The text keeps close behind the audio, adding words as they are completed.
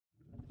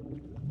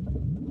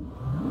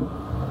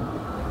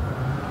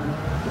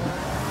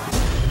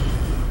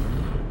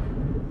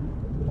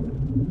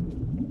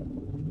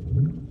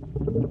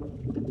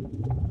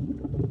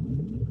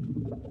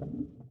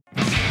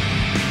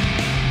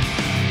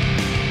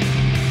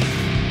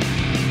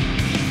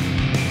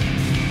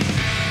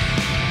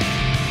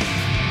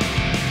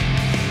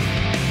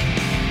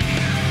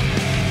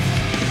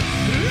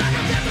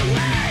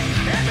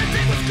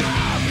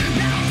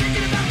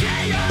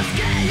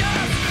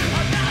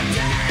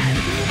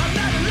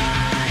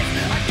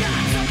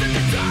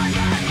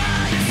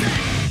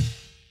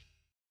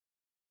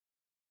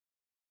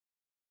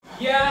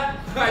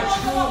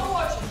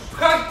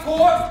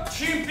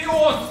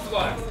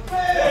чемпионства!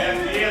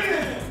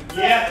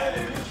 Нет!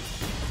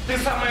 Ты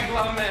самая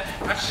главная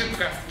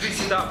ошибка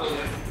GCW.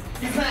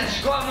 И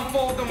знаешь, главным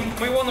поводом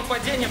моего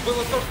нападения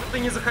было то, что ты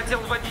не захотел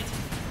вводить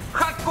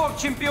хардкор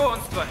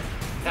чемпионства.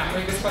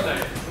 Дамы и господа,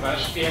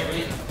 ваш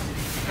первый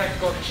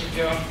хардкор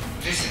чемпион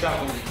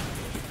GCW.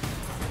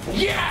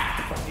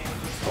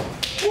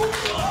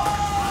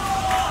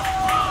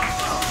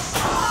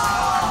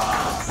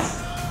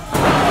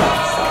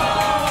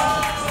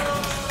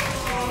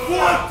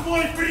 Вот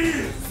твой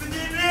приз с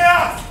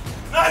небес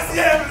на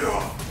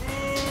землю!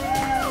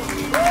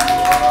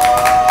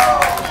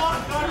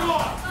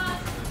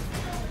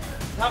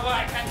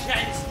 Давай,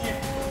 кончай с ним!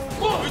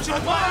 Вы что, Что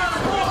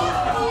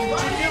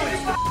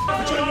делаете?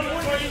 Вы что, не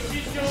можете?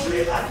 Шли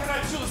нахер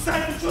отсюда!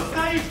 Саня, ты что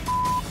стоишь?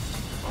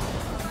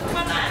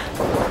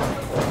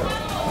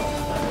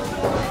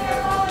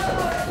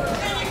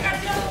 Ты не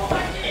хотел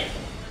уходить,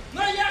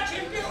 но я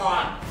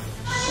чемпион!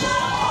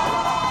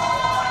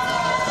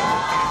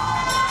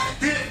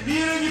 Ты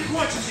мира не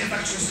хочешь, я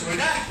так чувствую,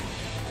 да?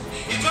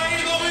 И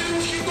твои новые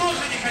дружки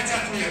тоже не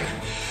хотят мира.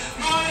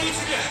 Но они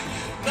тебе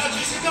на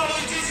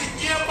GCW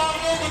 10 не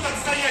помогут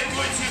отстоять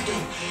твой титул.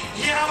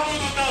 Я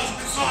буду там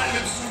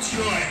специальным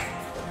судьей.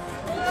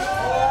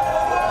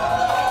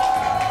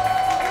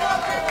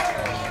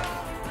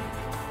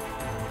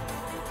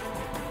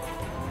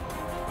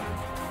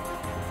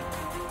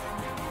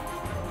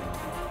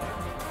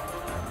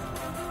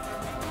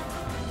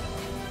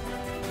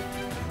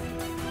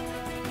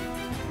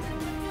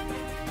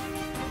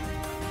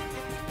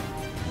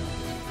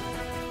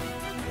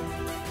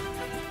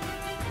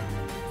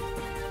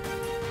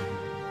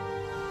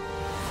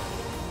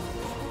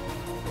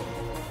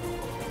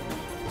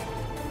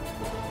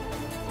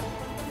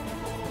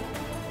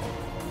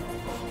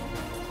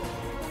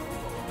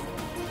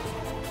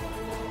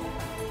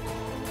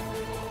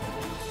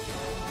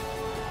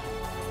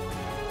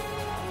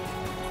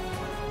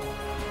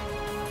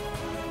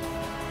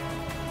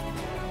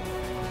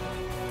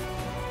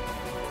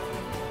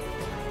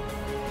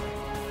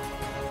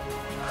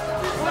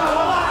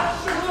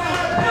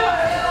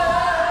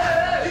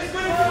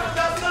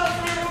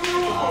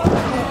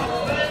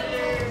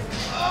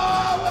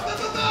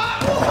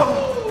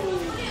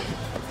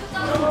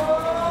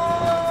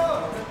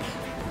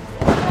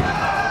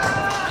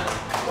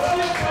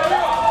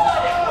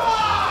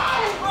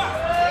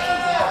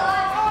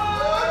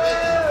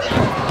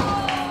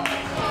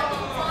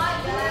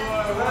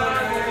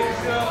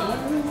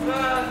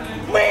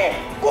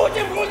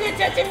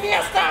 Этим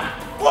местом!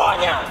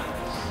 Понял?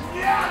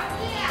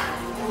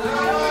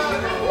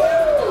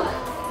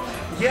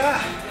 Я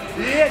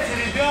и эти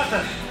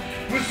ребята,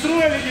 мы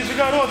строили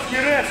нижегородский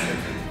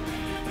рестлинг.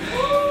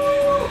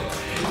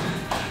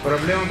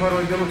 Проблемы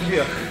порой берут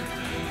вверх.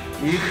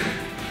 Их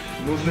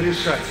нужно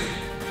решать.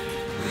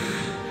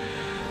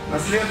 На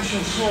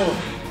следующем шоу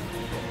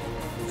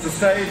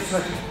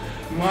состоится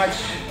матч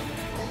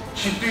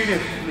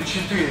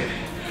 4-4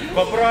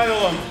 по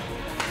правилам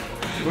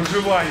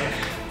выживания.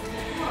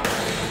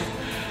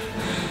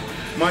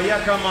 Моя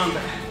команда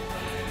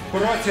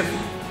против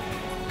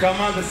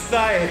команды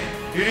Стаи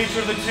и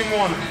Ричарда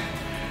Тимона.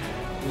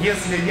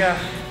 Если я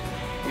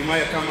и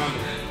моя команда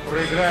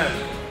проиграют,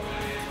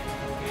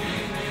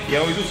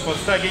 я уйду с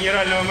поста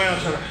генерального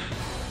менеджера.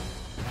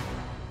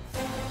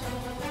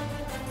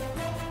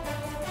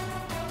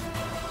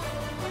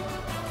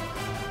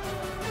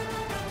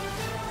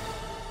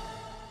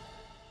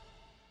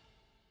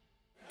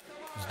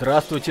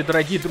 Здравствуйте,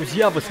 дорогие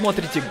друзья! Вы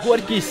смотрите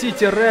Gorky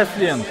City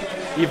Wrestling.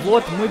 И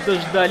вот мы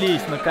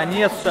дождались.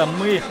 Наконец-то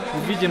мы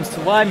увидим с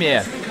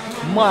вами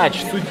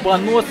матч,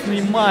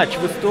 судьбоносный матч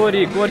в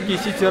истории Gorky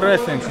City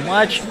Wrestling.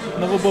 Матч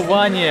на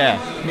выбывание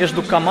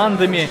между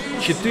командами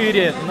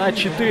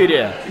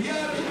 4-4.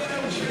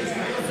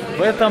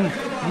 В этом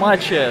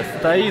матче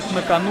стоит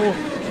на кону,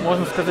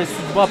 можно сказать,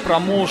 судьба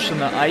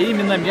промоушена, а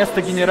именно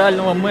место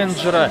генерального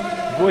менеджера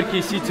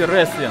Gorky City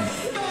Wrestling.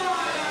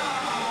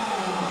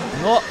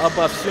 Но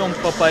обо всем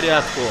по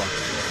порядку.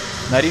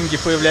 На ринге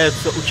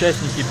появляются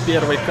участники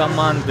первой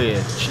команды,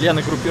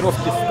 члены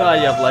группировки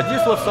 «Стая»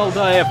 Владислав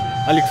Салдаев,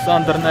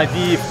 Александр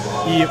Набиев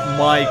и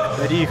Майк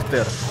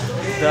Рихтер.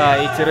 Да,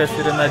 эти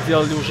рестлеры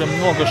наделали уже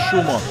много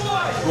шума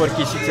в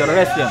Gorky City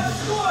Wrestling.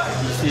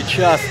 И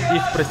сейчас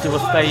их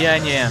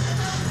противостояние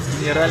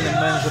с генеральным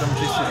менеджером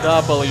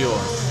GCW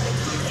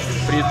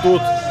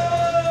придут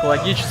к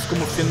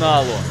логическому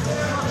финалу.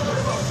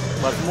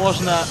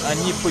 Возможно,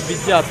 они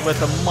победят в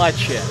этом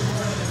матче.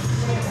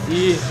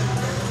 И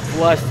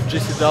власть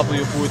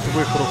GCW будет в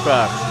их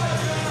руках.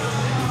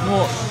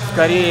 Ну,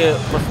 скорее,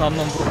 в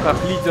основном в руках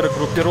лидера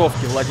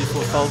группировки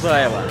Владислава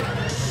Салдаева.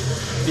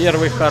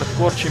 Первый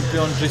хардкор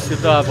чемпион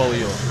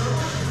GCW.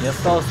 И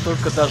осталось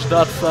только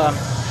дождаться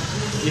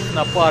их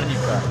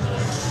напарника.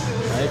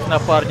 А их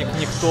напарник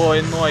никто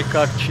иной,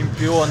 как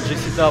чемпион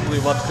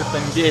GCW в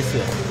открытом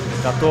весе,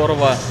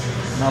 которого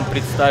нам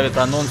представит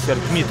анонсер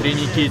Дмитрий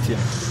Никитин.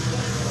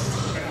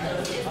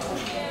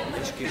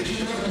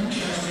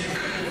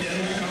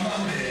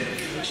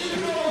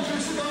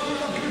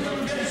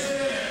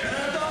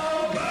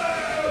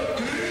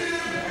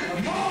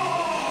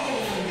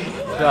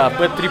 Да,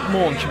 Трип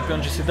Моун, чемпион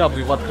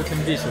GCW, в открытом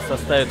весе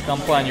составит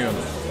компанию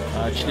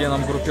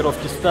членам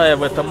группировки «Стая»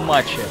 в этом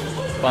матче.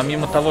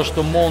 Помимо того,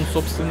 что Моун,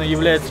 собственно,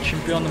 является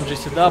чемпионом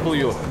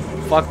GCW,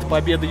 факт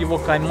победы его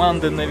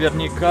команды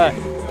наверняка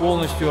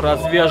полностью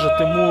развяжет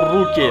ему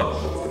руки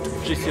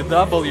в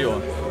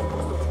GCW.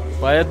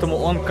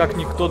 Поэтому он, как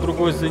никто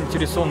другой,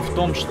 заинтересован в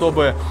том,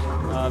 чтобы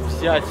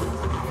взять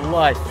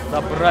власть,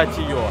 забрать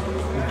ее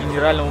у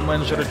генерального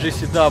менеджера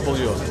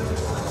GCW.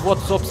 Вот,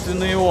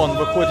 собственно, и он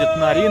выходит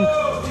на ринг,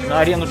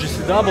 на арену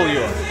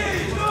GCW.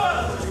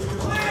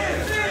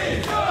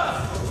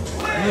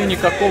 Ну и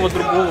никакого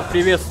другого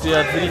приветствия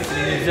от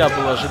зрителей нельзя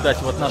было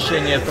ожидать в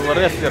отношении этого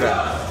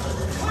рестлера.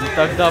 Не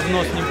так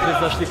давно с ним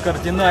произошли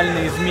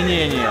кардинальные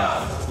изменения,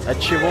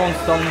 отчего он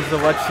стал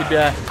называть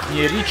себя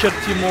не Ричард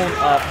Т. Моун,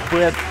 а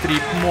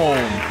Трип Моун.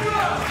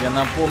 Я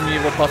напомню,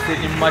 его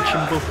последним матчем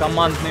был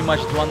командный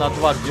матч 2 на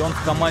 2, где он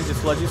в команде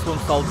с Владиславом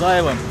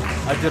Салдаевым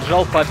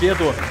одержал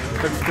победу,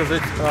 так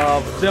сказать,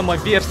 в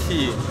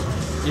демо-версии,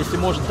 если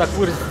можно так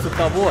выразиться,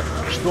 того,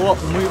 что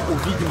мы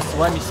увидим с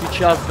вами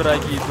сейчас,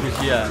 дорогие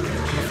друзья.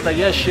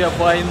 Настоящая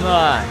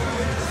война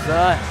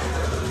за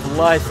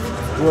власть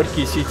в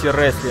Gorky City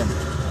Wrestling.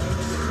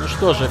 Ну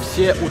что же,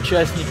 все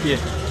участники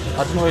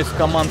одной из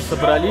команд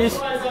собрались,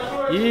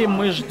 и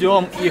мы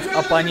ждем их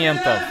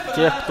оппонентов,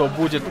 тех, кто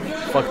будет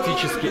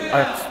фактически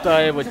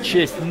отстаивать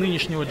честь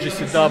нынешнего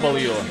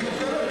GCW.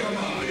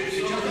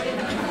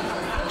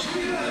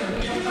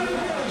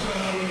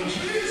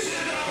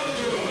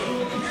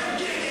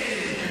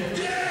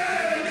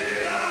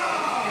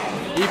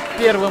 И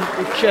первым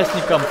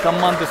участником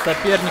команды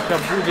соперника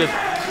будет,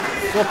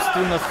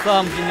 собственно,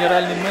 сам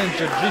генеральный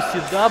менеджер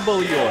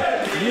GCW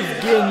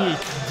Евгений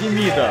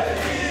Демидов.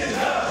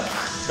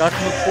 Как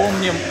мы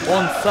помним,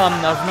 он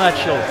сам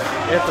назначил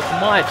этот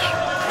матч.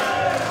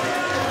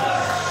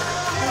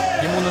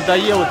 Ему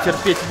надоело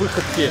терпеть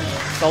выходки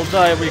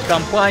Салдаева и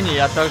компании,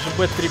 а также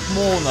Трип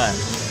Моуна,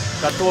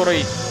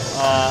 который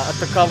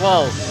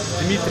атаковал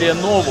Дмитрия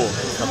Нову,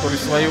 который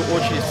в свою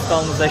очередь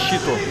встал на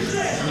защиту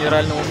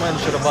генерального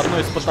менеджера в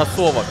одной из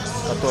потасовок,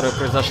 которая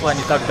произошла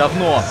не так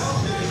давно.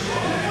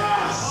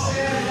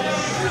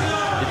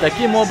 И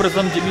таким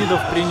образом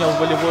Демидов принял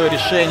волевое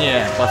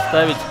решение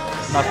поставить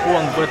на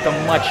кон в этом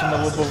матче на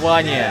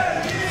выбывание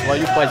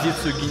свою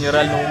позицию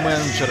генерального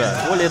менеджера.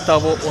 Более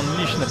того, он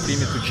лично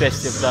примет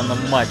участие в данном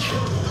матче.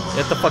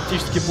 Это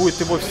фактически будет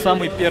его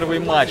самый первый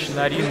матч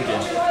на ринге.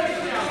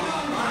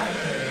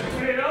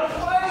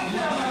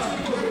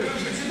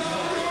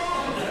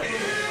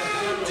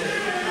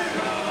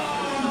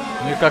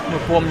 Ну и как мы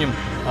помним,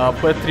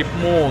 Трип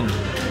Моун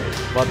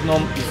в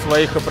одном из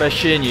своих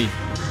обращений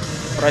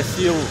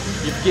просил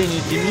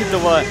Евгения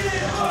Демидова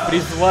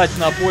призвать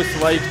на бой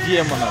своих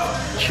демонов.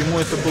 Чему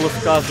это было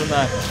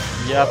сказано,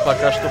 я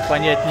пока что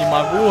понять не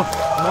могу.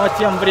 Но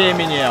тем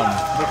временем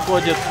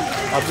выходит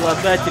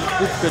обладатель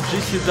Кубка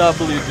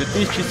GCW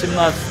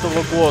 2017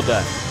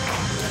 года,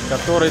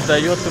 который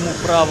дает ему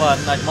право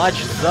на матч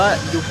за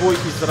любой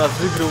из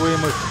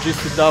разыгрываемых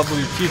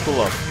GCW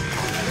титулов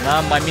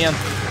на момент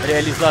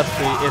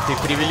реализации этой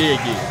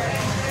привилегии.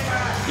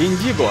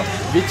 Индиго,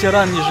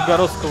 ветеран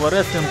нижегородского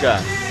рестлинга,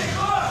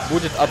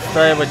 будет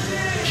отстаивать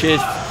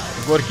честь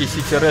Gorky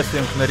City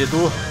Wrestling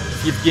наряду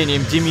с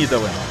Евгением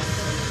Демидовым.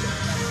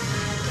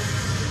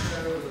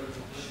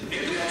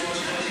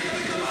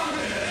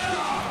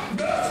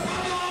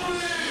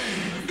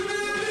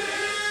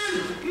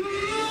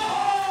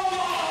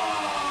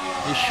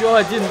 Еще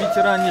один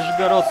ветеран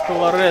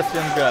нижегородского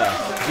рестлинга,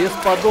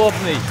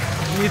 бесподобный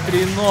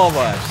Дмитрий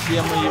Нова.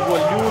 Все мы его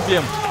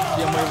любим,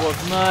 все мы его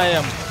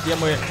знаем, все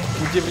мы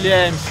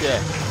удивляемся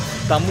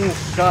тому,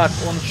 как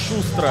он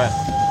шустро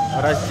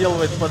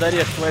разделывает под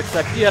орех своих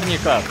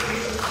соперников.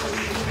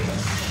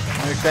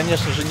 Ну и,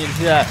 конечно же,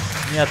 нельзя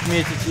не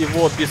отметить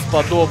его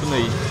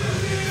бесподобный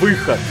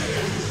выход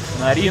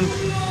на ринг.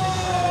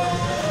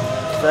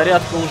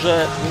 Зарядка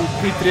уже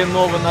у Дмитрия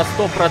Нова на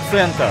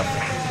 100%.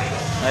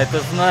 А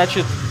это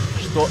значит,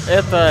 что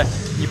это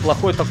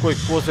неплохой такой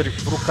козырь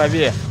в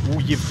рукаве у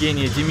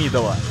Евгения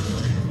Демидова.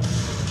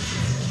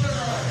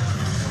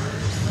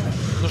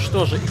 Ну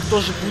что же, и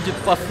кто же будет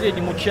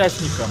последним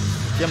участником,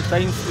 тем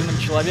таинственным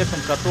человеком,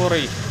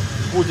 который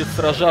будет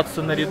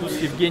сражаться наряду с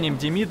Евгением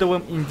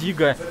Демидовым,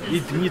 Индиго и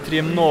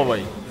Дмитрием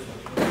Новой?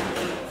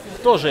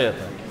 Кто же это?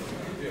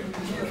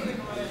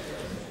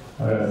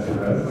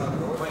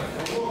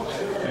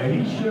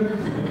 Ричард,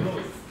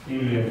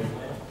 или,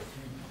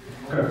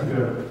 как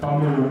тебя,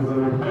 по-моему,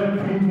 зовут,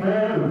 Трип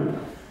Моун.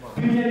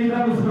 Ты меня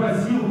недавно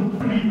спросил,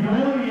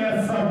 привел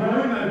я с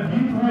собой на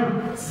битву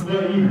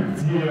своих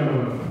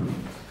демонов.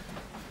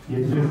 Я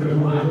тебе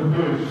скажу даже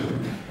больше.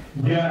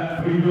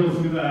 Я привел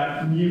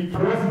сюда не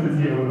просто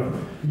демонов,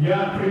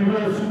 я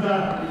привел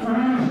сюда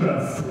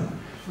ужас.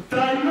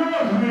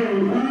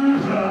 Таежный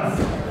ужас.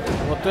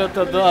 Вот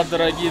это да,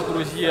 дорогие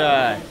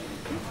друзья.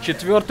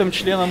 Четвертым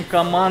членом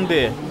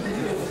команды,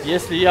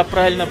 если я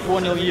правильно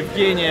понял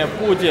Евгения,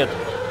 будет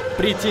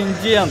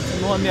претендент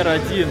номер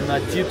 1 на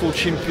титул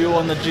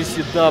чемпиона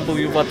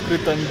GCW в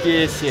открытом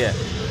весе.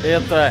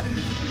 Это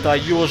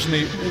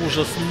таежный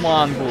ужас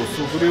Мангус,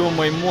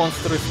 угрюмый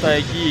монстр из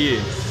тайги.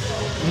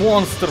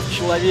 Монстр в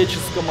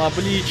человеческом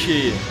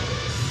обличии.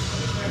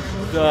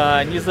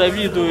 Да, не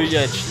завидую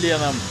я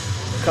членам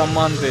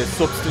команды,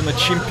 собственно,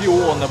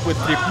 чемпиона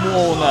Трип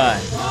Моуна.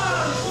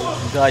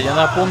 Да, я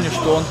напомню,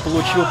 что он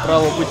получил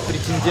право быть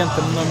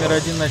претендентом номер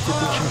 1 на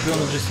титул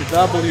чемпиона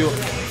GCW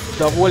в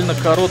довольно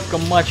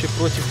коротком матче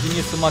против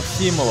Дениса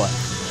Максимова.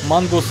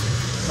 Мангус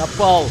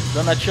напал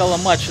до начала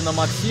матча на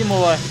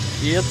Максимова,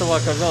 и этого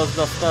оказалось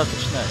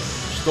достаточно,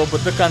 чтобы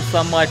до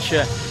конца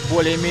матча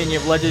более-менее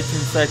владеть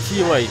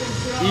инициативой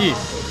и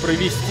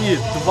провести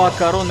 2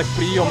 коронных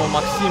приема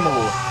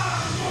Максимову,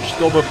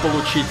 чтобы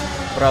получить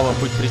право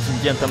быть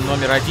претендентом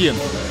номер 1.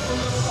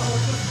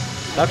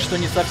 Так что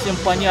не совсем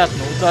понятно,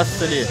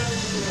 удастся ли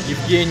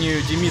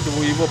Евгению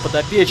Демидову и его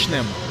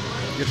подопечным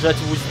держать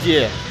в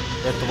узде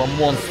этого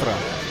монстра.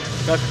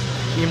 Как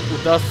им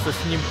удастся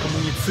с ним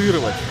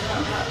коммуницировать.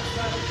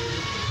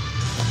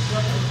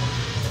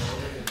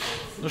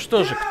 Ну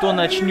что же, кто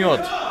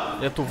начнет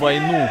эту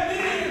войну?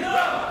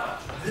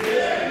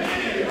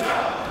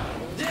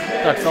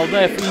 Так,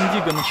 Салдаев и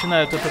Индиго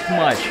начинают этот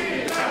матч.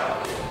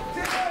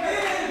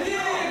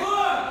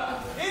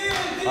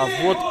 А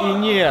вот и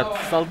нет.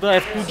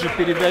 Салдаев тут же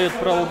передает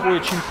право боя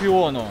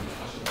чемпиону.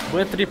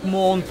 Трип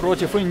Моун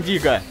против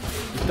Индиго.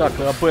 Итак,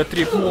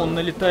 Трип Моун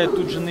налетает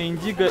тут же на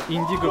Индиго.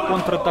 Индиго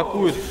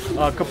контратакует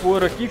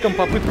капуэра киком.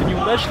 Попытка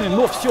неудачная,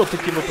 но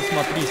все-таки вы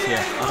посмотрите.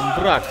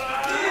 Армбрак.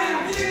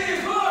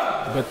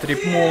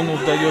 Трип Моуну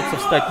удается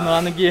встать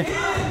на ноги.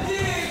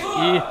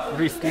 И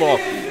ристлок.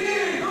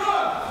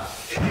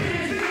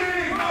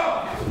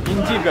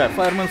 Индиго,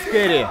 Fireman's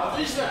Carry.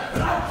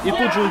 И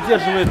тут же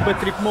удерживает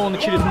Трип Моуна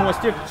через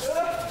мостик.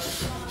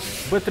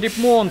 Трип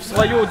Моун в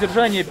свое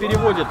удержание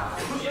переводит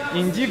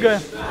Индиго.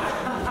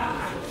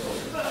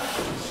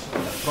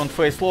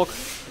 Фронт-фейс-лок.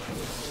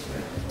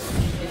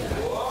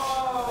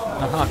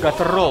 Ага,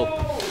 катер-ролл.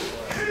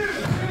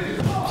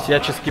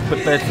 Всячески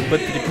пытается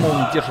Трип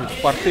Моун удерживать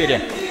в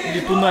партере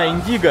летуна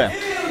Индиго.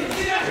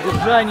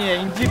 Удержание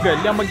Индиго,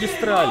 ля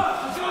магистраль.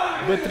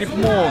 Трип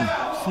Моун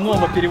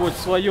снова переводит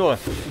свое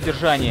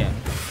удержание.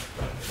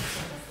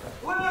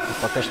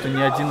 И пока что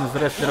ни один из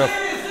рестлеров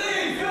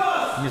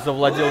не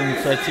завладел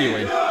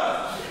инициативой.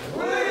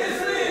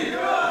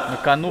 На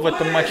кону в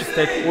этом матче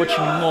стоит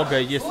очень много,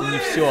 если не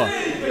все.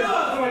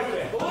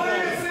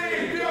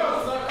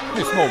 Ну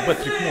и снова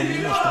Трип Моун не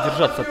может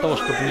удержаться от того,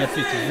 чтобы не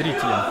ответить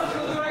зрителям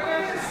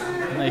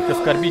на их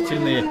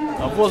оскорбительные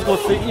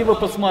возгласы. И вы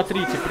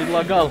посмотрите,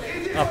 предлагал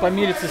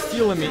помериться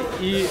силами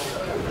и,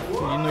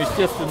 ну,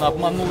 естественно,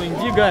 обманул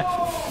Индиго.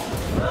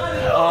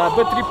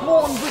 Трип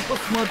Моун, вы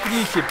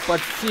посмотрите,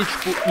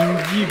 подсечку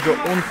Индиго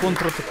он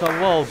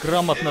контратаковал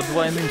грамотно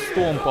двойным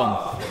стомпом.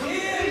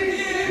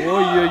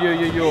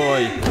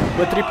 Ой-ой-ой-ой-ой.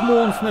 Трип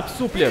Моун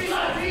снэп-суплекс.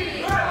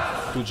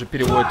 Тут же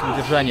переводит в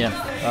удержание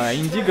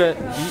Индиго,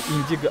 и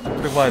Индиго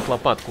открывает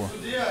лопатку.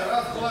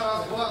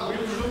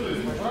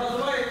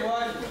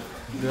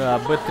 Да,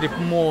 Трип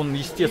Моун,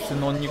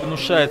 естественно, он не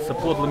гнушается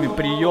подлыми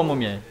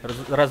приемами,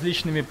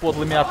 различными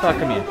подлыми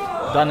атаками.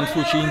 В данном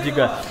случае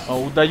Индиго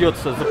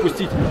удается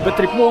запустить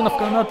Трип Моуна в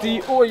канат,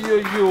 и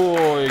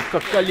ой-ой-ой,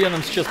 как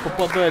коленом сейчас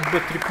попадает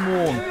Трип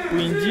Моун по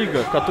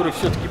Индиго, который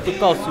все-таки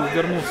пытался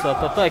увернуться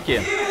от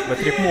атаки.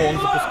 Трип Моун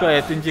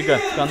запускает Индиго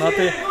в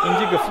канаты,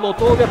 Индиго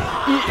флот-овер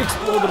и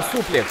эксплодер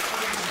суплекс.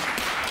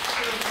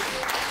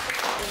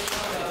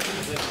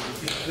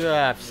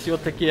 Да,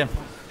 все-таки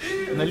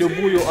на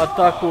любую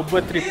атаку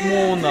Трип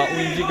Моуна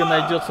у Индиго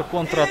найдется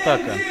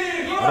контратака.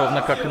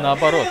 Ровно как и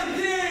наоборот.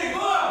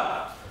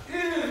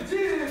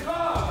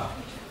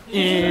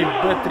 И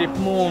Трип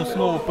Моун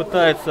снова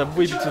пытается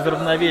выбить из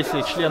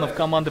равновесия членов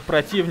команды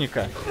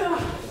противника.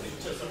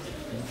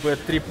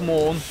 Трип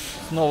Моун.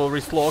 Снова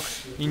рестлок.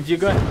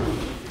 Индиго.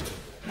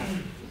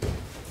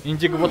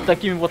 Индиго вот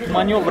такими вот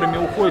маневрами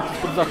уходит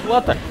из-под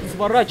захвата.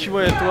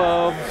 Сворачивает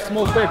в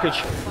small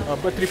package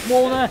Трип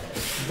Моуна.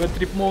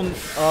 Трип Моун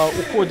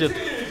уходит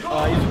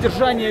из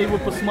удержания. И вы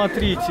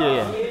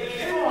посмотрите.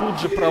 Тут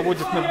же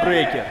проводит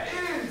некбрейкер.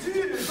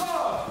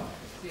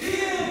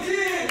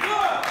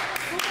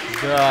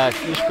 Да,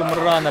 слишком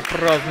рано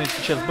празднует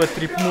сейчас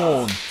Трип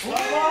Моун.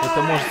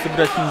 Это может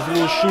сыграть с ним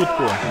злую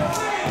шутку.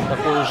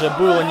 Такое уже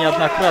было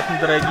неоднократно,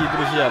 дорогие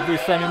друзья. Вы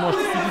сами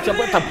можете судить об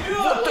этом.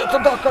 Вот это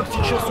да, как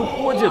сейчас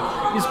уходит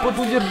из-под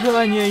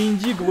удержания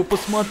Индиго. Вы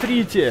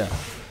посмотрите.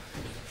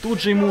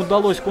 Тут же ему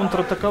удалось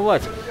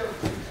контратаковать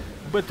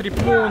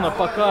Трип Моуна,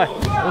 пока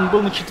он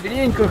был на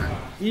четвереньках.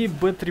 И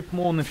Трип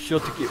Моуну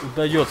все-таки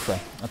удается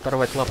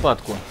оторвать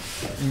лопатку.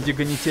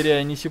 Индиго, не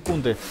теряя ни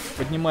секунды,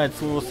 поднимает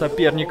своего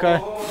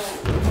соперника.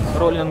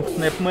 Роллинг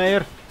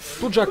Снэпмейер.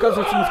 Тут же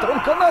оказывается на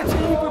втором канате.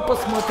 И вы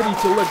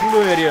посмотрите,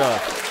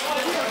 лэглэриат.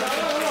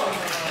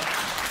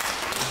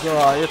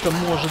 Да, это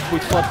может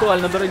быть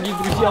фатально, дорогие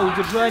друзья.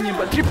 Удержание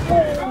Трип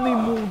Моуну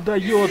ему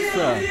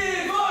удается.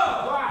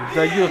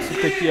 Удается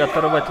таки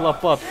оторвать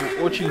лопатку.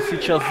 Очень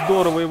сейчас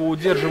здорово его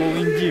удерживал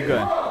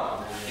Индиго.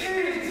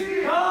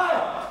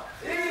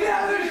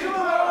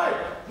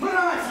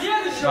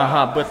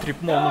 Ага, Трип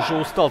уже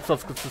устал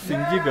цацкаться с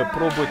Индиго.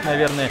 Пробует,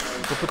 наверное,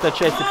 попытать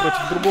счастье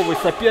против другого из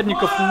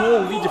соперников. Но,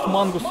 увидев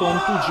Мангуса, он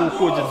тут же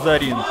уходит за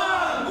ринг.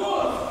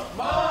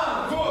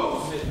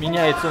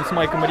 Меняется он с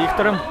Майком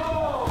Рихтером.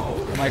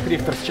 Майк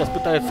Рихтер сейчас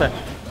пытается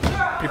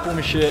при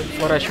помощи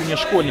сворачивания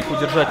школьника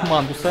удержать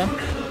Мангуса.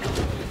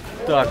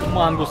 Так,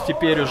 Мангус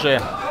теперь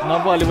уже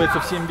наваливается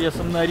всем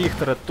весом на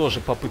Рихтера. Тоже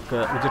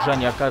попытка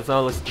удержания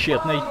оказалась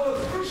тщетной.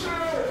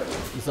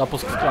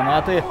 Запуск с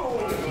канаты.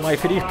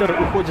 Майк Рихтер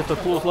уходит от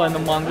клоузлайна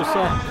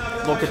Мангуса.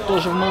 Локоть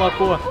тоже в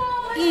молоко.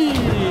 И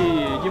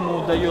ему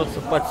удается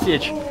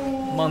подсечь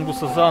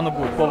Мангуса за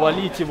ногу,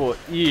 повалить его.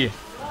 И,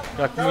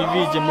 как мы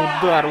видим,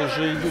 удар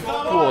уже идет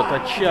в ход,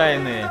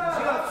 отчаянный.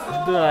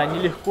 Да,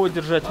 нелегко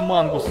держать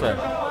Мангуса.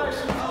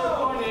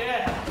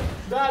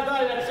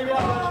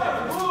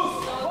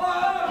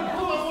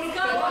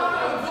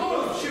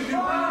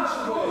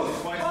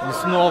 И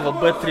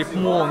снова Трип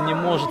не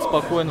может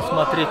спокойно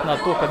смотреть на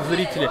то, как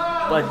зрители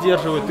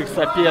поддерживают их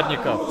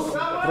соперников.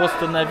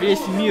 Просто на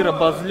весь мир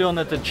обозлен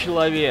этот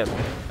человек.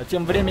 А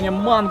тем временем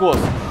Мангус.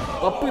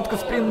 Попытка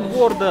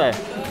спрингборда.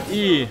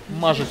 И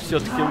мажет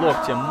все-таки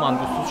локтем.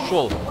 Мангус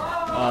ушел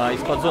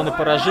из-под зоны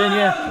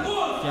поражения.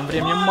 Тем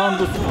временем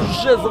Мангус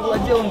уже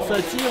завладел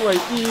инициативой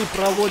и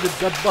проводит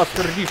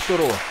гадбастер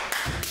Рихтеру.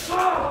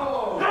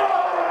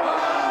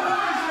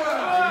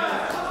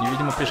 И,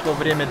 видимо, пришло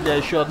время для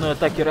еще одной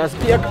атаки.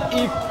 Разбег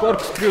и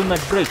коркскрю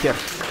некбрейкер.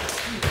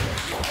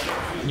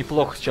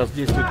 Неплохо сейчас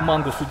действует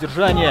Мангус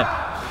удержание.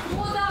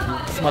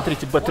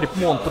 Смотрите, Трип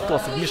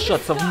пытался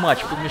вмешаться в матч,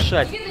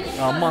 помешать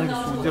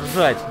Мангусу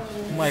удержать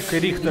Майка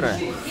Рихтера.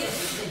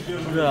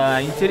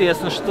 Да,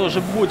 интересно, что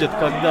же будет,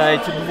 когда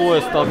эти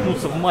двое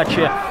столкнутся в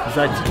матче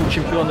за титул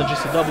чемпиона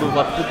GCW в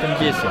открытом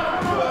весе.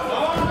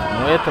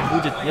 Но это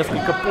будет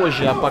несколько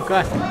позже, а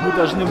пока мы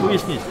должны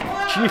выяснить,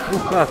 в чьих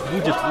руках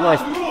будет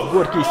власть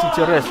Gorky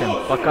City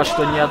Wrestling. Пока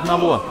что ни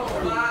одного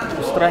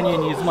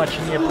устранения из матча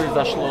не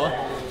произошло.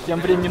 Тем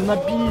временем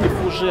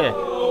Набиев уже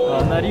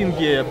на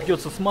ринге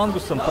бьется с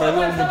Мангусом,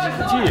 провел ему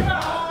DDT.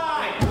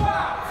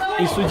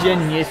 И судья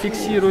не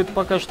фиксирует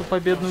пока что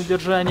победное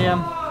удержание.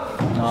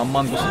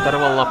 Мангус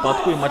оторвал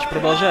лопатку, и матч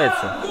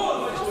продолжается.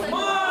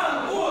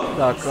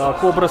 Так,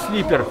 Кобра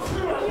Слипер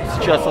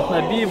сейчас от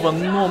Набиева,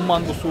 но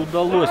Мангусу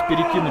удалось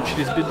перекинуть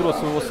через бедро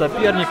своего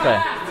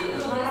соперника.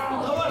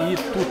 И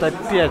тут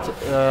опять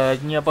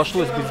не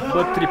обошлось без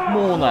Трип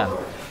Моуна.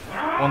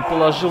 Он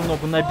положил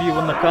ногу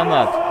Набиева на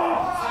канат.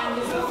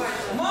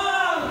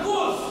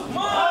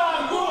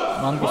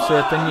 Мангуса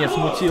это не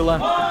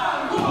смутило.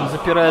 Он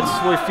запирает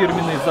свой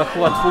фирменный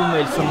захват фулл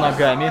Нельсон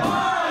ногами.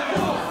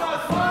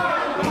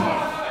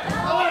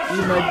 И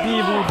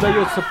Набиеву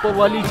удается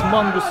повалить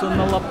Мангуса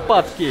на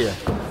лопатки,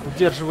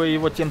 удерживая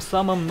его тем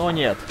самым, но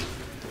нет.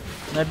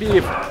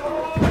 Набиев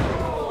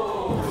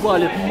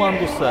валит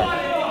Мангуса.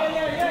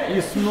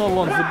 И снова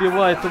он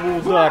забивает его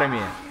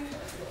ударами,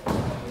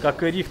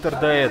 как и Рихтер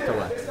до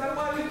этого.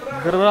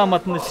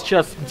 Грамотно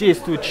сейчас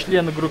действуют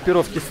члены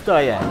группировки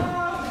 «Стая».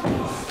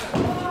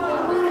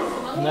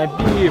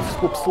 Набиев,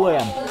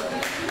 скупслэм.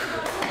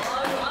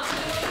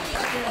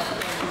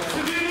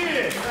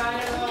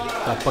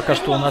 Так, пока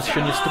что у нас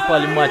еще не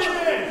вступали в матч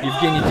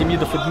Евгений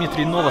Демидов и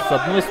Дмитрий Нова с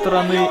одной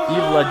стороны и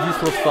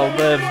Владислав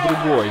Салдаев с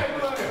другой.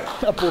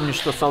 Напомню,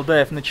 что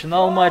Салдаев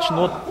начинал матч,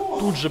 но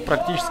тут же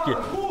практически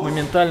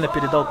моментально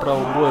передал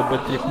право боя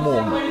Трип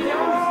Моуну.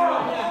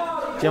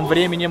 Тем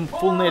временем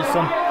фулл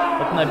Нельсон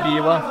от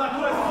Набиева.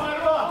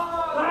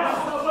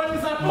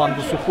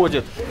 Мангус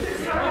уходит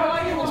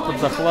из-под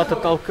захвата,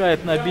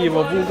 толкает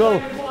Набиева в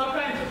угол.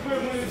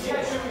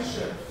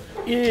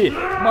 И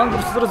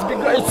Мангус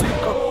разбегается,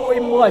 и какой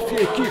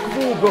мафия кик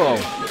в угол.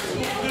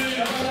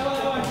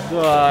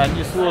 Да,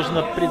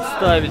 несложно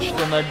представить,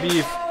 что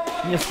Набиев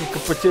несколько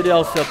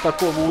потерялся от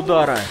такого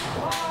удара,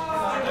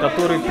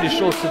 который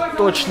пришелся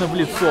точно в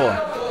лицо.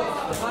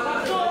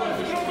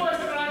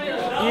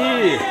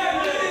 И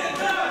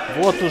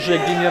вот уже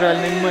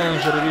генеральный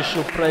менеджер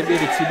решил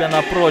проверить себя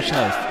на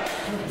прочность.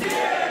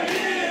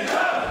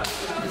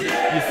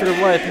 И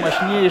срывает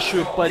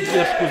мощнейшую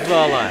поддержку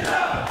зала.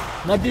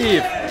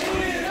 Набиев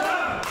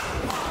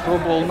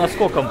пробовал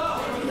наскоком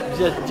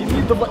взять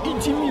Демидова. И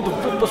Демидов,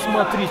 вы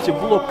посмотрите,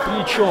 блок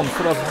плечом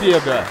с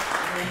разбега.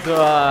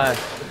 Да,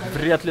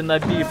 вряд ли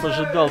Набиев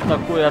ожидал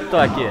такой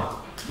атаки.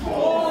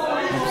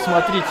 Ну,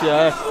 посмотрите,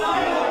 а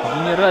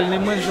генеральный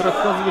менеджер,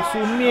 оказывается,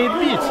 умеет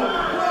бить.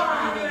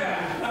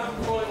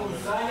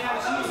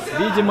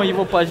 Видимо,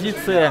 его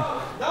позиция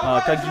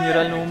как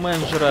генерального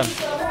менеджера,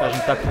 скажем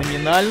так,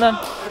 номинально.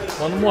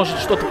 Он может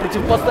что-то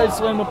противопоставить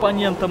своим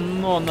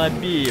оппонентам, но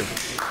Набиев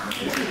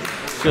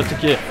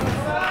все-таки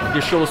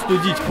решил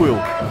остудить пыл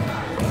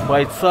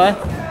бойца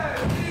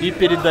и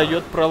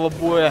передает право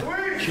боя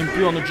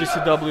чемпиону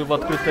GCW в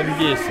открытом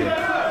весе.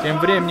 Тем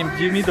временем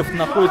Демидов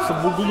находится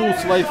в углу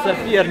своих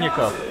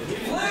соперников.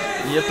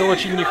 И это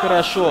очень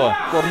нехорошо.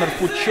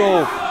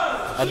 Корнер-фут-чоук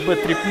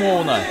от Трип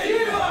Моуна.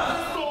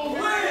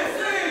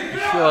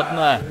 Еще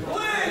одна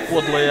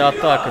подлая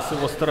атака с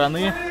его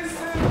стороны.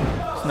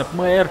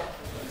 Снэпмейер.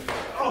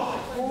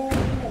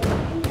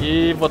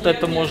 И вот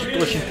это может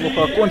очень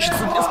плохо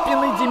окончиться для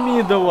спины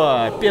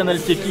Демидова.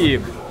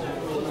 Пенальти-кик.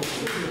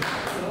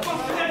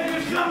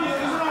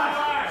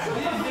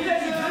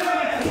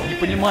 Не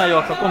понимаю,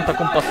 о каком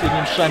таком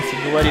последнем шансе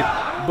говорит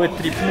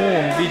Трип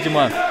Моун.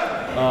 Видимо,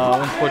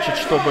 он хочет,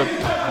 чтобы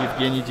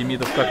Евгений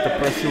Демидов как-то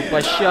просил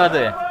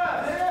пощады.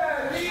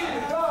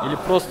 Или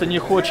просто не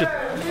хочет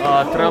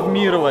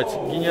травмировать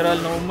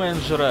генерального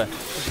менеджера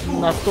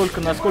настолько,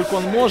 насколько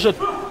он может.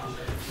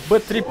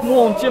 Трип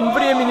Моун тем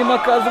временем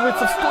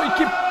оказывается в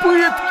стойке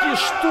пытки.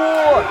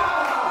 Что?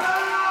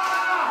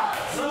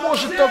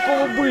 Может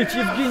такого быть?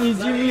 Евгений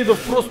Демидов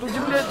просто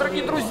удивляет,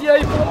 дорогие друзья,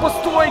 и по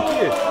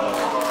стойке.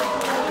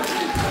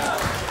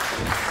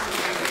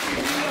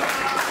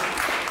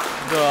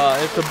 Да,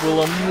 это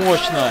было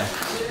мощно.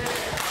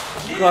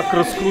 Как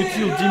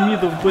раскрутил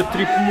Демидов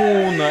Трип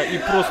Моуна и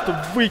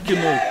просто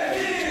выкинул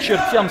к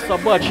чертям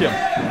собачьим.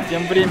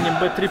 Тем временем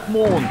Трип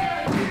Моун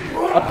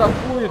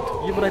атакует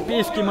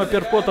европейским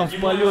апперкотом в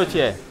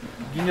полете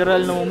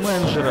генерального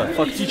менеджера,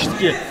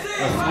 фактически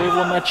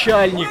своего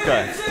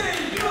начальника.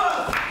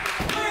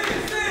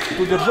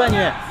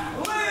 Удержание.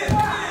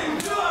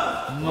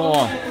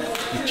 Но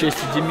в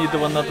чести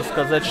Демидова надо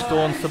сказать, что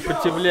он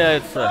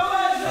сопротивляется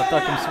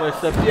атакам своих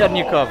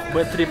соперников.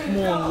 Трип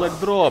Моун,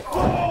 лэг-дроп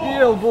и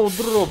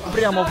элбоу-дроп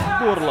прямо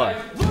в горло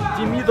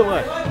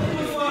Демидова.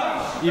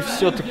 И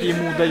все-таки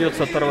ему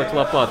удается оторвать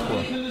лопатку.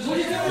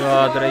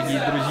 Да, дорогие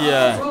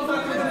друзья.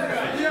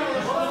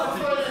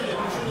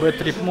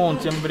 Трип Моун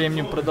тем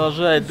временем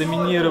продолжает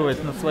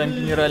доминировать над своим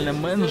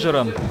генеральным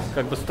менеджером.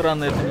 Как бы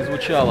странно это ни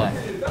звучало.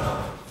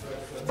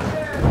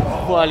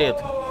 Валит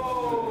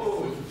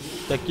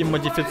таким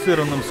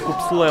модифицированным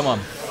скуп-слэмом.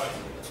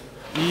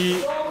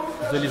 И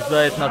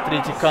залезает на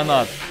третий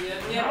канат.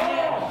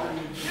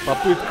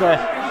 Попытка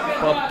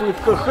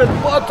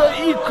хедбата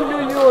и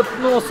клюет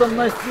носом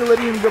на стил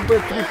ринга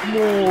Трип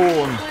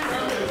Моун.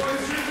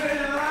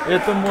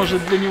 Это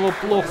может для него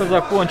плохо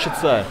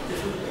закончиться.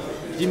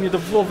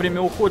 Демидов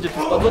вовремя уходит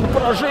из-под зоны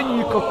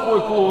поражения. И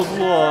какой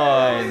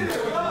клоузлайн.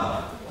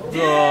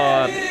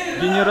 Да,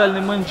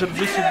 генеральный менеджер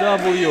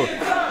GCW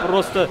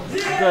просто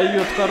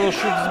дает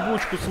хорошую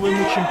взбучку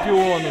своему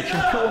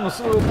чемпиону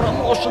своего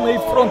промоушена и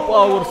фронт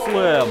пауэр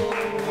слэм.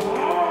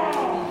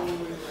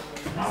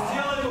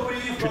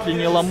 Чуть ли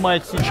не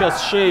ломает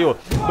сейчас шею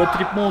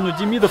Трип Моуну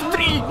Демидов.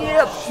 3,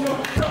 нет!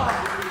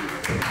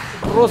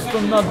 Просто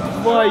на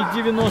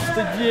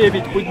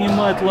 2,99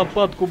 поднимает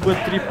лопатку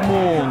Трип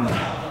Моун.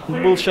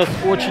 Он был сейчас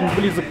очень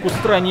близок к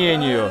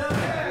устранению.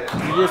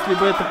 Если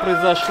бы это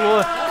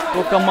произошло,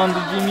 то команда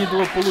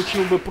Демидова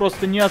получила бы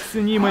просто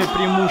неоценимое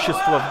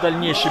преимущество в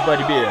дальнейшей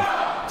борьбе.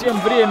 Тем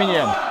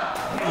временем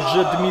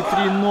уже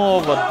Дмитрий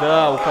Нова,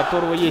 да, у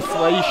которого есть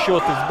свои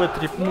счеты с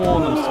Трип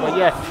Моуном,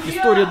 своя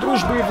история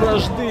дружбы и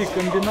вражды,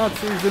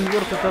 комбинации из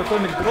инвертед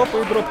атомик дропа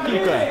и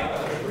дропкика.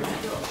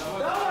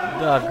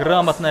 Да,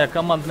 грамотная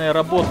командная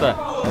работа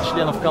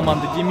членов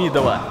команды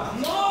Демидова.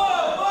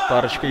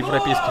 Парочка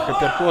европейских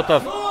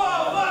апперкотов.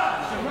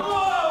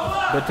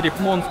 Трип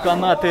Моун в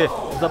канаты.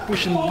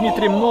 Запущен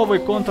Дмитрием Новой,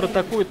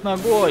 контратакует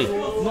ногой.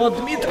 Но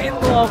Дмитрий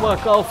Нова,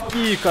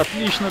 калф-кик.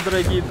 Отлично,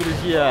 дорогие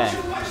друзья.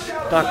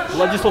 Так,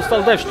 Владислав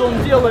Салдаев, что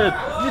он делает?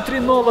 Дмитрий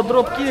Нова,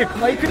 дроп-кик.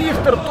 Майк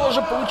Рихтер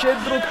тоже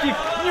получает дроп-кик.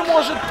 Не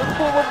может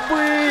такого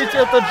быть.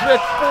 Это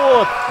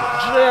джекпот.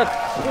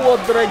 Джекпот,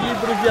 дорогие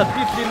друзья.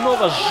 Дмитрий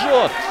Нова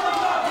жжет.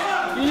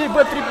 И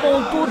Трип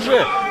Моун тут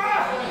же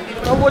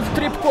проводит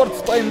рипкорд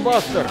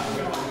спайнбастер.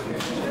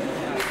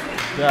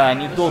 Да,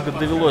 недолго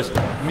довелось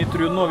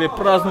Дмитрию Нове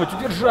праздновать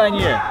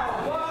удержание.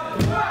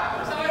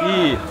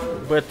 И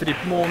Трип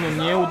Моуну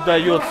не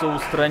удается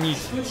устранить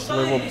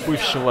своего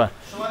бывшего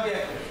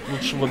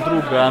лучшего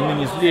друга, а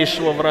ныне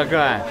злейшего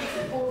врага.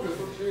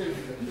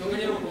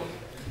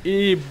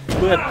 И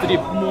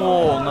Трип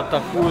Моун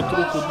атакует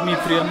руку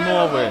Дмитрия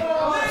Новы.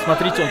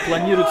 Смотрите, он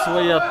планирует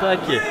свои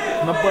атаки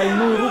на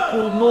больную руку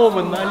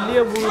Новы, на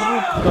левую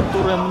руку,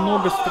 которая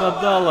много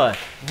страдала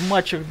в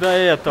матчах до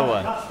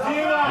этого.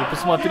 Вы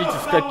посмотрите,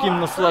 с каким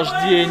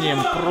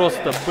наслаждением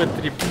просто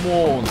Трип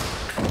Моун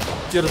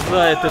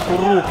терзает эту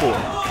руку.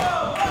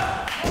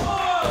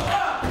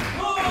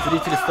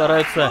 Зрители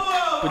стараются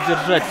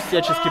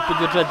всячески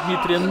поддержать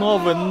Дмитрия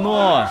Новы,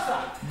 но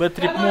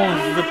Трип Моун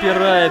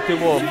запирает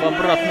его в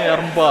обратный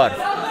армбар.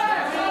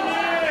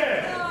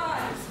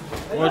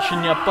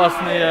 Очень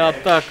опасная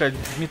атака.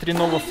 Дмитрий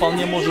Нова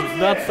вполне может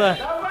сдаться.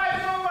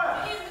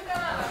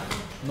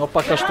 Но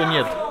пока что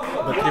нет.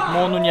 Трип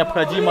Моуну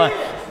необходимо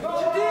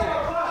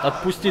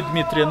отпустить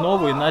Дмитрия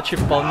Нову, иначе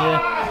вполне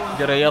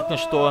вероятно,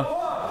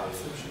 что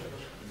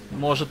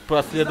может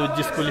последовать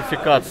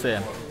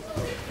дисквалификация.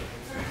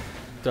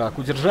 Так,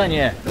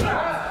 удержание.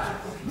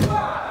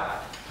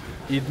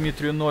 И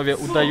Дмитрию Нове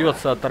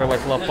удается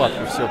оторвать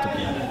лопатку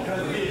все-таки.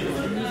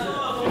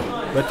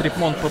 Трип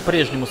Моун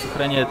по-прежнему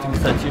сохраняет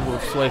инициативу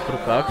в своих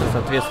руках,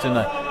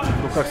 соответственно,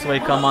 в руках своей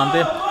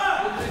команды.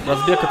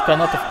 Разбег от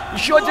канатов.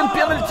 Еще один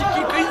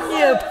пенальти-кик, и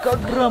нет! Как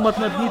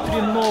грамотно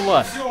Дмитрий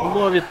Нова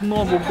ловит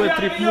ногу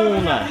Трип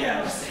Моуна.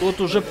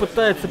 Тот уже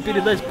пытается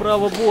передать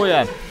право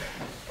боя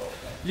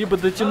либо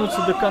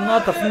дотянуться до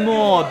канатов,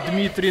 но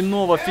Дмитрий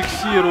Нова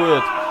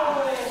фиксирует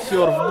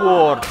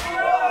серфборд.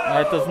 А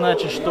это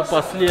значит, что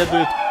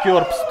последует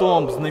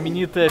керб-стомп,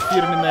 знаменитая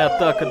фирменная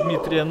атака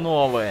Дмитрия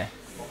Новы.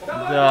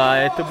 Да,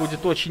 это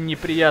будет очень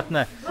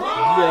неприятно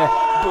для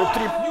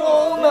Трип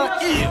Моуна.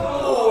 И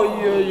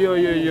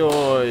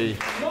ой-ой-ой-ой-ой.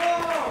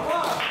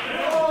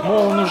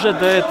 Моун уже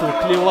до этого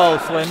клевал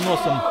своим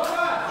носом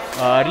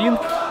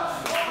ринг.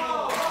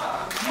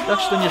 Так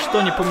что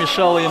ничто не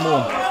помешало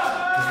ему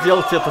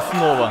сделать это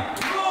снова.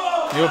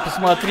 И вы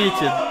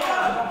посмотрите,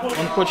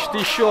 он хочет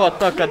еще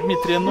атак от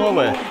Дмитрия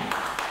Новы.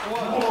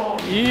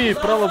 И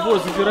правый бой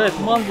забирает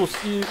Мангус,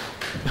 и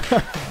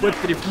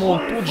Трип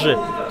Моун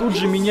тут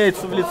же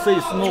меняется в лице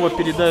и снова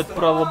передает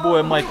право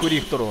боя Майку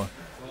Рихтеру.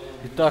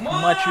 Итак,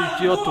 матч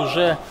идет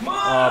уже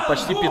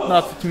почти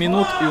 15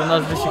 минут, и у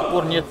нас до сих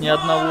пор нет ни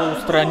одного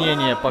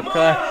устранения.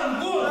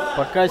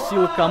 Пока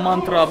силы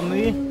команд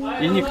равны,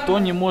 и никто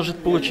не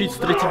может получить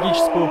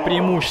стратегического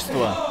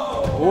преимущества.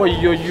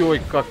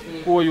 Ой-ой-ой,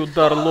 какой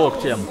удар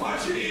локтем.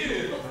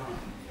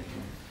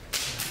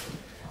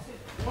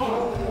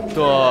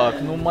 Так,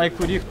 ну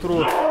Майку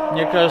Рихтеру,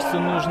 мне кажется,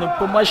 нужно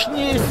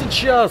помощнее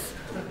сейчас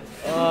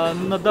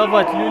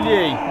надавать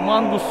люлей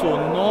Мангусу,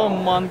 но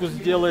Мангус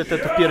делает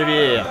это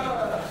первее.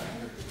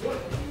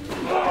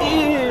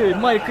 И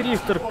Майк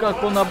Рихтер,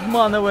 как он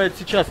обманывает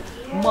сейчас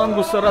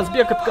Мангуса,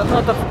 разбег от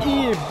канатов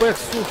и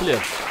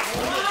бэк-суплекс.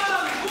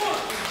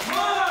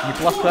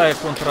 Неплохая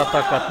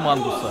контратака от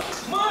Мангуса.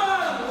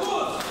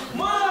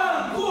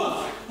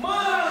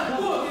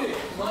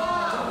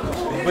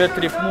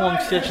 Трип Моун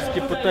всячески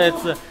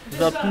пытается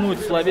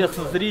заткнуть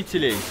словесно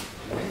зрителей.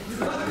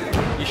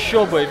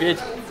 Еще бы, ведь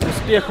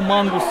успех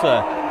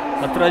Мангуса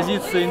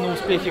отразится и на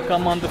успехе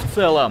команды в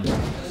целом.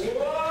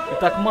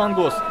 Итак,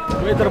 Мангус,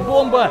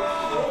 вейдер-бомба.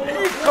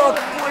 И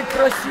какой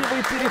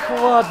красивый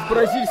перехват,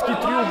 бразильский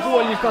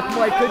треугольник от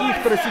Майка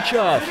Рихтера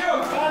сейчас.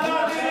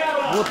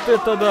 Вот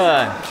это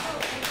да.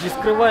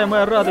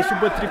 Нескрываемая радость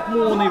у Трип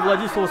Моуна и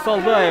Владислава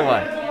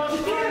Салдаева.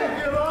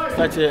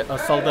 Кстати,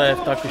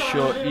 Салдаев так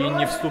еще и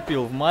не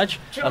вступил в матч,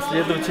 а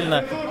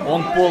следовательно,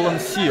 он полон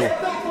сил.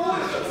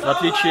 В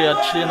отличие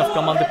от членов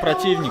команды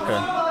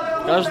противника,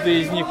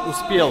 каждый из них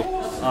успел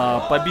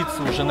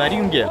побиться уже на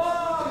ринге.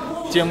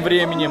 Тем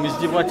временем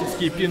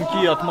издевательские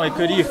пинки от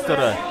Майка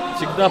Рихтера.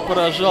 Всегда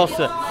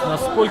поражался,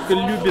 насколько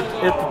любит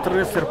этот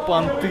рестлер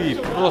понты.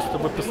 Просто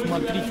вы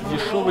посмотрите,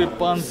 дешевые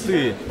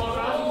понты.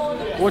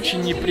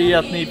 Очень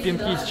неприятные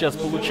пинки сейчас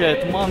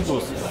получает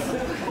Мангус,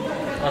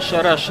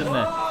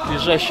 ошарашенный,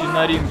 лежащий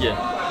на ринге.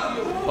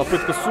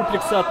 Попытка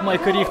суплекса от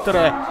Майка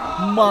Рихтера.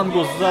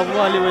 Мангус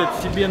заваливает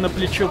себе на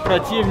плечо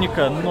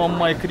противника, но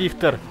Майк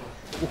Рихтер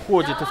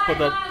уходит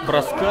из-под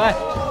броска.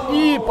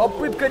 И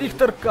попытка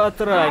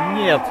Рихтер-каттера.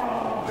 Нет,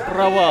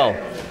 провал.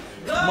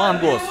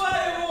 Мангус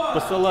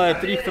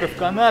посылает Рихтера в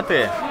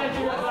канаты,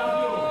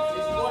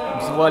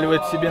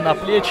 взваливает себе на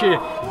плечи.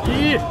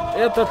 И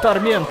это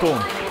Торментум.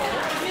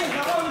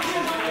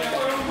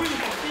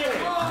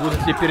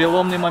 Будет ли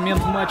переломный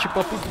момент в матче,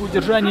 попытка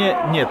удержания?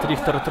 Нет,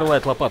 Рихтер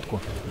отрывает лопатку.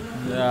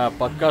 Да,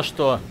 пока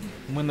что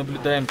мы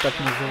наблюдаем так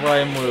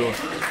называемую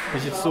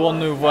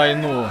позиционную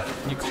войну.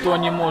 Никто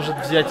не может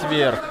взять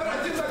верх.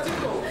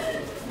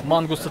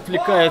 Мангус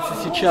отвлекается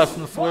сейчас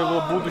на своего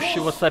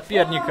будущего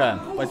соперника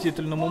по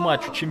титульному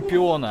матчу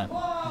чемпиона.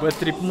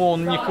 Трип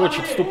Моун не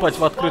хочет вступать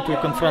в открытую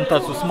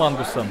конфронтацию с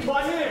Мангусом.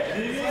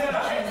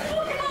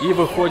 И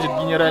выходит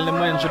генеральный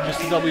менеджер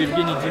GCW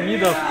Евгений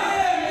Демидов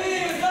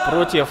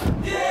против,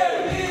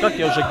 как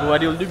я уже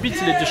говорил,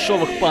 любителя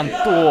дешевых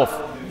понтов,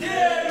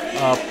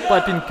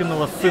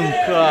 папенькиного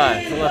сынка,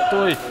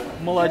 золотой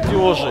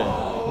молодежи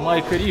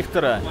Майка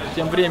Рихтера.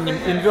 Тем временем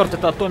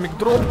Inverted Atomic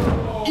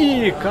Drop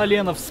и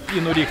колено в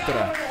спину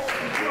Рихтера.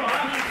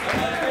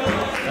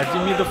 А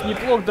Демидов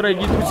неплох,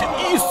 дорогие друзья.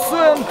 И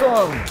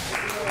Сентон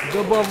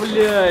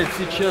добавляет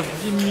сейчас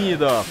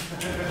Демидов.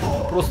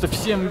 Просто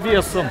всем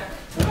весом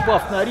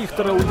упав на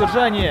Рихтера,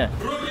 удержание.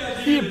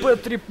 И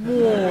Трип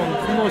Моун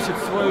вносит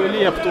свою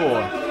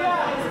лепту.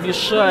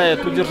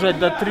 Мешает удержать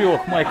до 3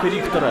 Майка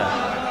Рихтера.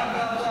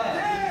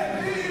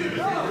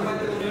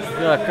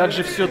 Да, как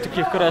же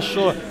все-таки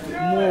хорошо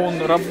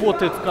Моун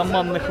работает в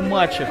командных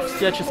матчах.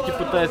 Всячески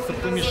пытается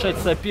помешать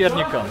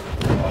соперникам.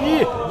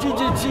 И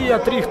DDT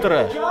от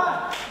Рихтера.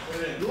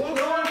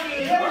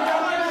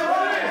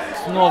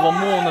 Снова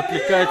Моун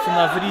отвлекается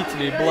на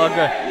зрителей.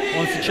 Благо,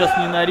 он сейчас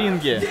не на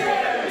ринге.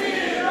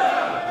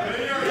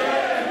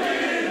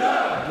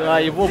 Да,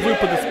 его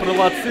выпады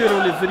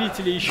спровоцировали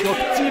зрителей еще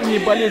активнее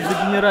болеть за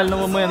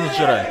генерального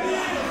менеджера.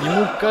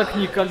 Ему как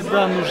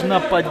никогда нужна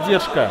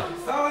поддержка.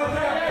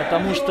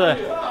 Потому что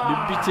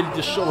любитель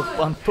дешевых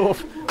понтов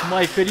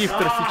Майк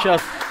Рихтер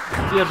сейчас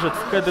держит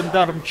в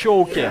head-and-arm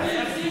choke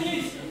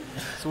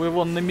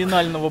своего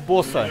номинального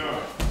босса.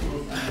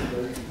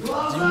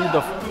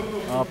 Демидов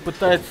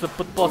пытается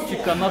подползти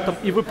канатом.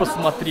 И вы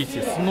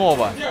посмотрите,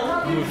 снова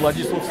Ну и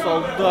Владислав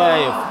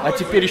Салдаев. А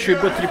теперь еще и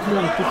Трип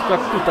тут как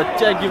тут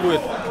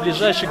оттягивает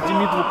ближайший к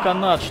Демидову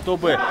канат,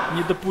 чтобы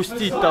не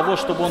допустить того,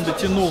 чтобы он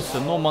дотянулся.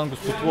 Но Мангус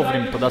тут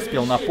вовремя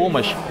подоспел на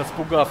помощь,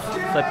 распугав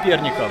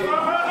соперников.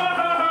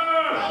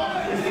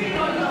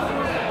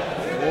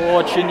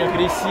 Очень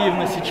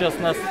агрессивно сейчас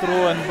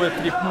настроен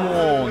Трип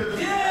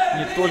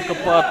не только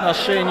по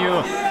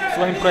отношению к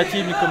своим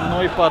противникам,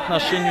 но и по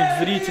отношению к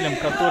зрителям,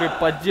 которые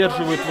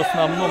поддерживают в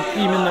основном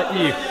именно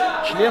их.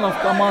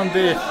 Членов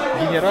команды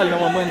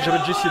Генерального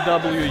менеджера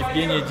GCW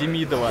Евгения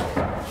Демидова.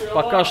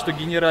 Пока что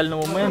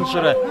генерального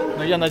менеджера,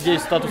 но я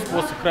надеюсь,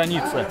 статус-кво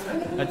сохранится.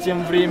 А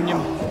тем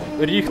временем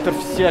Рихтер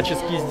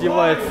всячески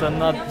издевается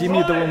над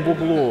Демидовым в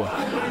углу.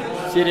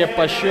 Серия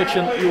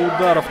пощечин и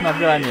ударов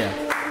ногами.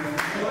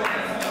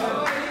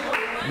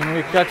 Ну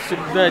и как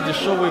всегда,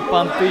 дешевые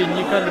понты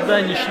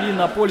никогда не шли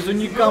на пользу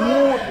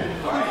никому.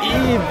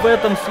 И в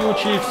этом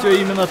случае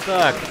все именно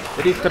так.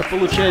 Рихтер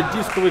получает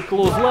дисковый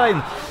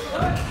клоузлайн,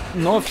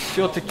 но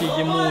все-таки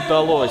ему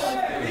удалось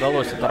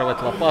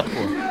оторвать лопатку.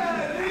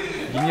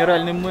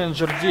 Генеральный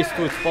менеджер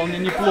действует вполне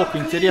неплохо.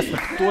 Интересно,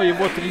 кто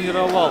его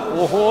тренировал.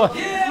 Ого!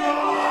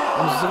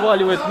 Он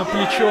взваливает на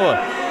плечо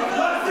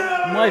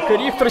Майка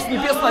Рихтера с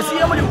небес на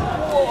землю.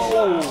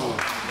 Оу!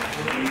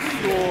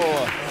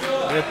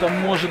 Все. Это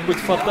может быть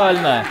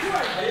фатально.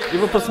 И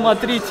вы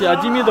посмотрите, а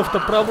Демидов-то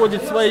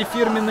проводит свои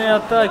фирменные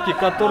атаки,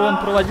 которые он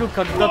проводил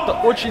когда-то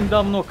очень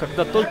давно,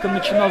 когда только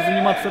начинал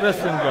заниматься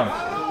рестлингом.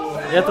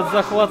 Этот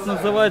захват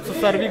называется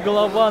 «Сорви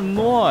голова»,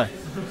 но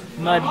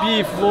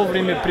Набиев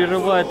вовремя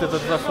прерывает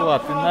этот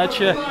захват,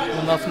 иначе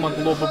у нас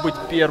могло бы быть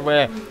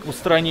первое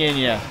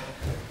устранение.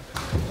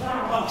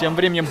 Тем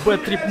временем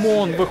Трип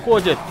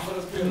выходит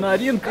на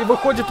ринг, и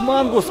выходит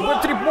Мангус.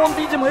 Трип,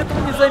 видимо, этого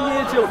не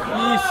заметил.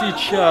 И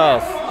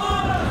сейчас,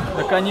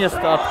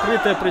 наконец-то,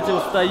 открытое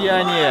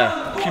противостояние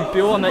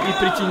чемпиона и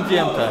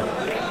претендента.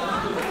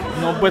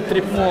 Но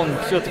Трип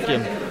все-таки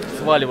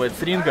сваливает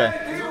с ринга.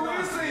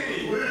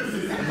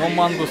 Но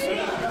Мангус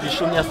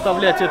решил не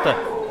оставлять это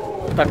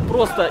так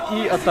просто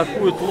и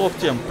атакует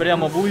локтем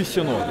прямо в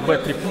лысину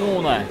Трип.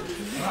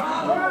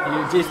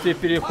 И действие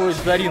переходит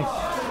за ринг.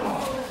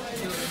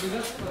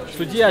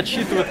 Судья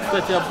отсчитывает,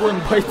 кстати,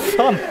 обоим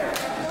бойцам.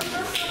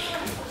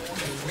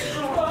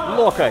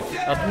 Локоть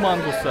от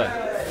Мангуса.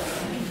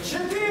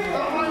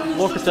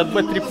 Локоть от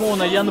Трип.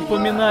 Я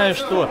напоминаю,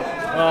 что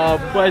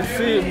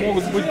бойцы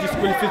могут быть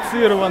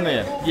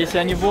дисквалифицированы, если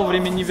они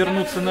вовремя не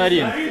вернутся на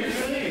ринг.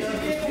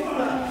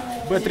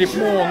 Трип,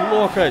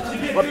 локоть,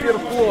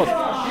 апперкот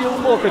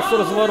и локоть с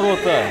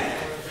разворота.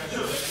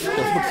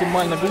 Сейчас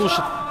максимально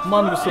глушит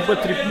Мангуса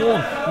Трип.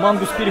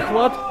 Мангус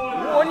перехват.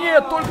 О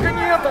нет, только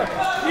не это!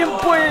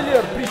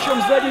 Импейлер,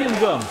 причем за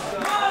рингом.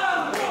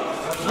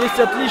 Есть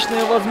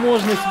отличная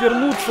возможность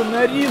вернуться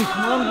на ринг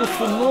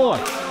Мангусу, но...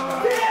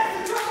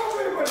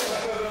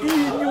 И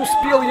не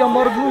успел я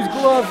моргнуть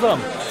глазом.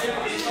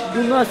 У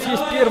нас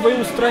есть первое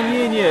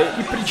устранение,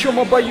 и причем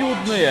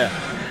обоюдное.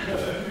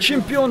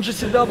 Чемпион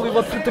GCW в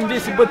открытом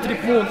весе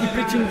Трип и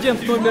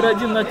претендент номер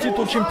 1 на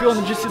титул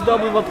чемпиона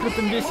GCW в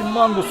открытом весе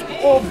Мангус.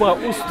 Оба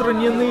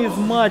устранены из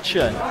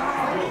матча.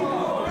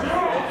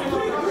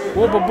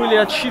 Оба были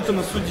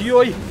отсчитаны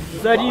судьей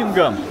за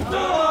рингом.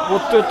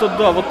 Вот это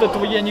да, вот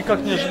этого я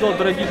никак не ожидал,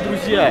 дорогие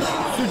друзья.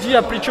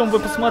 Судья, причем вы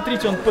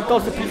посмотрите, он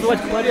пытался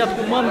призвать к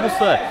порядку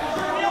Мангуса.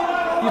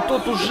 И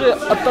тот уже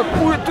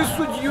атакует и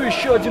судью,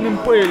 еще один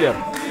импейлер.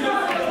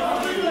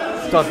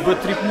 Так,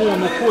 Трип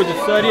уходит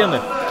с арены.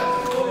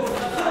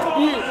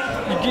 И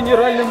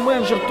генеральный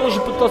менеджер тоже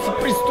пытался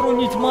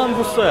приструнить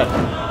Мангуса.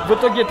 В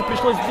итоге это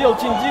пришлось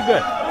сделать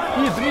Индиго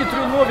и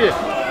Дмитрию Нове.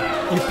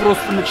 И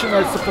просто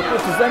начинается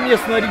какой-то замес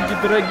на ринге,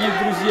 дорогие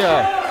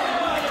друзья.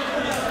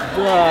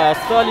 Да,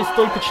 остались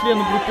только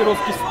члены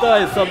группировки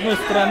стаи. С одной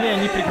стороны,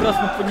 они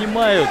прекрасно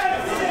понимают,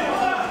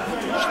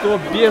 что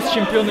без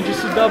чемпиона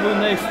GCW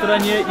на их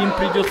стороне им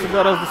придется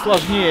гораздо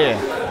сложнее.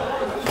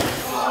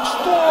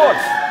 Что?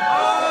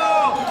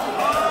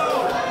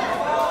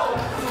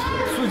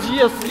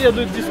 Судье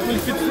следует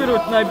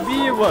дисквалифицировать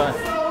Набиева.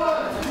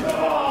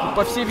 И,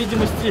 по всей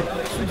видимости,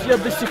 судья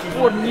до сих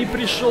пор не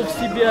пришел в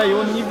себя, и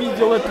он не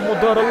видел этого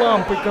удара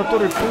лампой,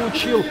 который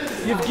получил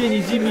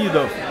Евгений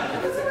Демидов.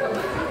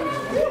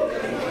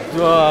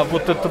 Да,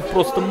 вот это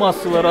просто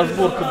массовая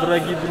разборка,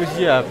 дорогие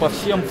друзья. По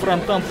всем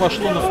фронтам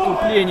пошло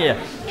наступление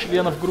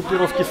членов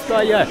группировки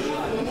стая.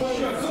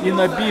 И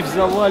Набиев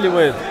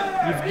заваливает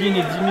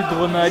Евгения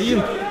Демидова на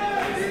ринг.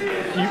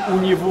 И у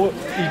него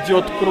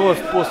идет кровь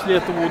после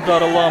этого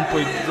удара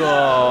лампой.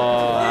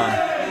 Да.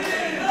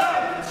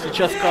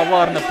 Сейчас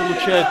коварно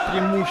получает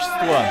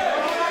преимущество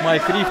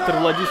Майк Рихтер,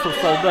 Владислав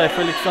Салдаев,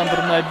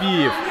 Александр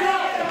Набиев.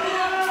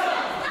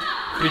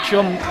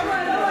 Причем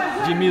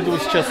Демидову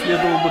сейчас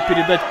следовало бы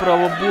передать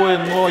право боя,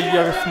 но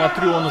я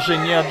смотрю, он уже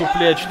не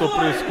одупляет, что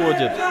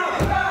происходит.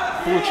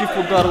 Получив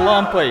удар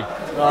лампой,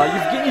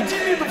 Евгений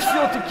Демидов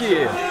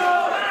все-таки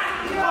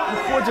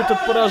уходит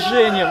от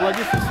поражения.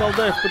 Владислав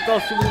Салдаев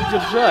пытался его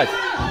удержать.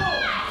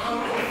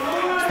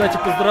 Кстати,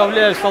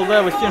 поздравляю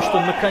Салдаева с тем, что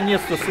он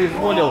наконец-то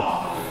соизволил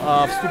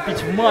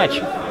вступить в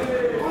матч.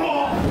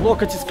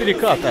 Локоть из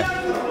переката.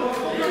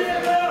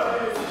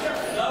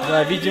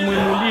 Да, видимо,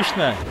 ему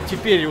лично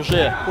теперь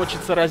уже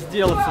хочется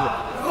разделаться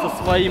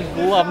со своим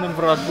главным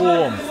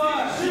врагом.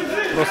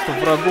 Просто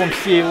врагом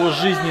всей его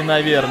жизни,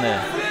 наверное.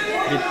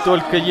 Ведь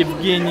только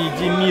Евгений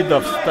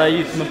Демидов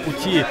стоит на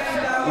пути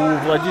у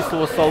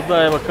Владислава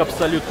Салдаева к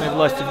абсолютной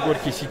власти в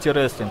Gorky City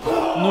Wrestling.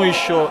 Ну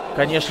еще,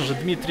 конечно же,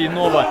 Дмитрий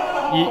Нова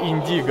и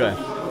Индиго.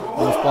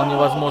 Но вполне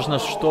возможно,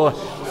 что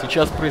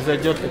сейчас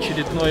произойдет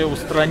очередное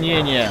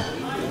устранение.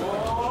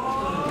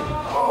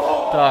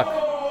 Так,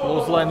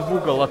 клоузлайн в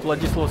угол от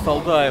Владислава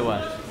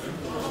Салдаева.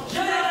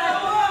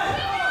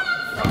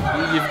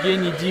 И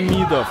Евгений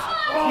Демидов.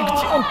 И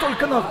где он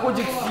только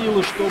находит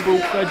силы, чтобы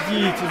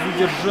уходить из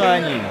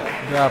удержаний.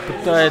 Да,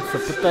 пытается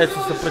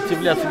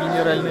сопротивляться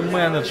генеральный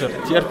менеджер.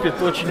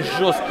 Терпит очень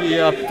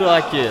жесткие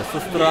атаки со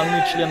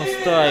стороны членов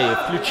стаи.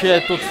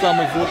 Включая тот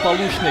самый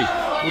злополучный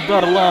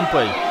удар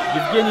лампой.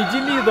 Евгений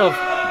Демидов.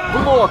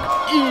 Блок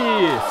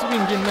и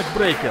свингинг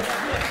некбрейкер.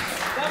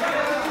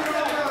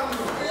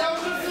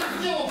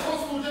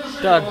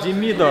 Так,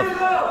 Демидов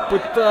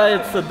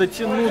пытается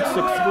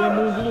дотянуться к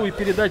своему углу и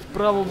передать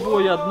право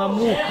боя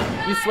одному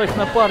из своих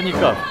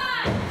напарников.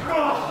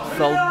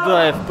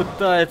 Салдаев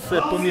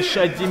пытается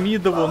помешать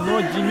Демидову,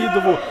 но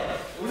Демидову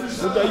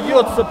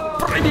удается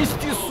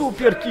провести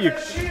суперкик.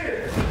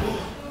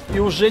 И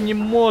уже не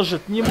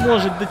может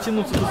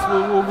дотянуться до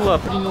своего угла.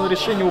 Принял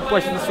решение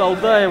упасть на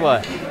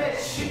Салдаева.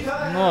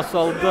 Но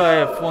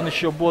Салдаев, он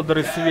еще бодр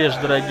и свеж,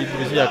 дорогие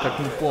друзья, как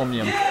мы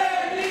помним.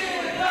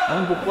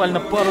 Он буквально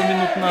пару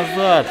минут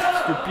назад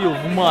вступил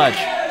в матч.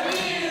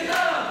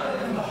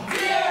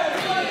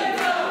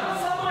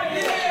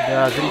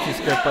 Да,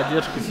 зрительская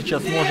поддержка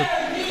сейчас может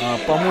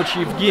помочь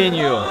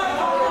Евгению.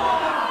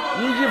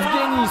 И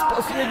Евгений из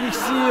последних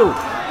сил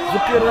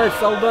запирает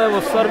Салдаева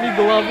в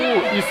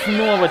сорвиголову. И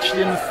снова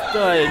члены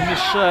стаи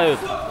мешают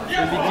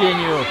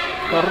поведению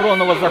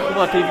коронного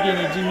захвата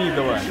Евгения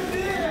Демидова.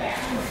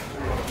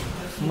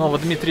 Снова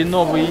Дмитрий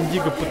Нова и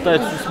Индиго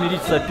пытаются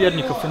усмирить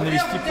соперников и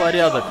навести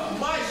порядок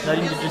на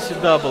ринге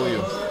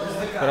GCW.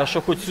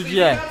 Хорошо, хоть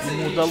судья,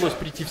 ему удалось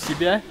прийти в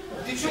себя.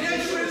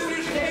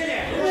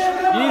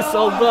 И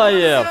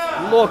Салдаев,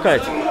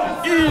 локоть,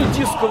 и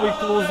дисковый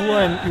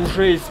клоузлайн. И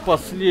уже из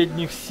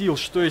последних сил,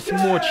 что есть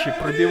мочи,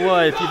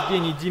 пробивает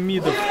Евгений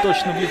Демидов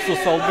точно в лицо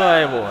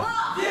Салдаеву.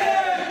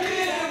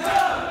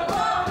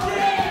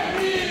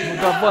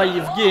 Ну давай,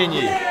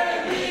 Евгений.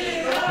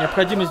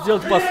 Необходимо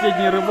сделать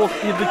последний рывок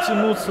и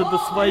дотянуться до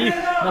своих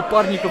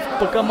напарников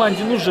по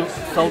команде. Ну же,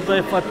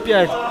 Салдаев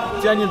опять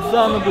тянет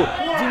за ногу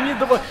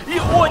Демидова. И,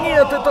 о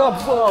нет, это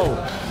обвал!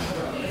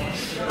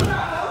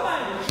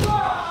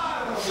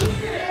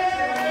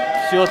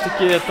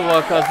 Все-таки этого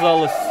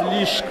оказалось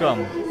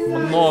слишком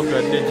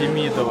много для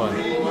Демидова.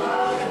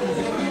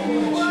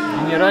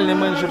 Генеральный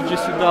менеджер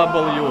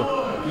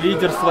GCW,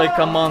 лидер своей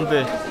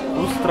команды,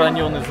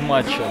 устранен из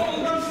матча.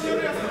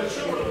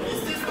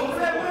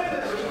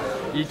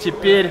 И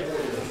теперь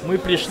мы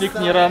пришли к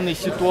неравной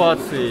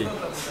ситуации.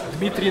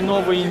 Дмитрий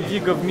Нова и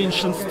Индиго в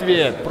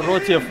меньшинстве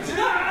против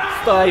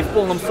стаи в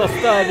полном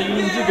составе. И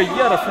Индиго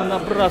яростно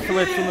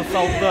набрасывается на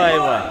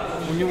Салдаева.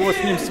 У него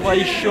с ним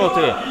свои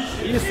счеты.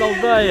 И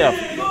Салдаев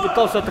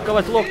пытался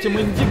атаковать локтем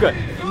Индиго,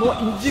 но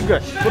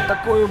Индиго вот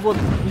такое вот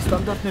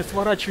нестандартное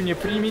сворачивание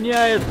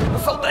применяет. На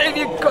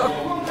Салдаеве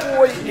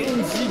какой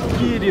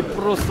энзигири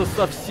просто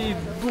со всей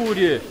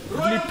дури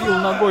влепил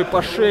ногой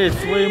по шее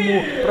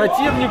своему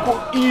противнику.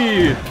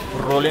 И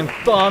Роллинг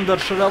Тандер,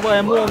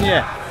 шаровая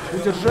молния,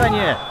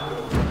 удержание.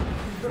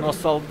 Но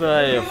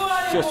Салдаев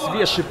все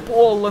свеж и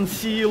полон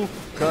сил,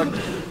 как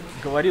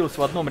говорилось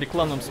в одном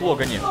рекламном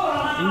слогане.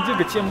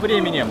 Индиго тем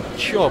временем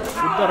чоп,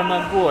 удар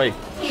ногой,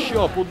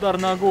 чоп, удар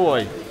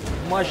ногой.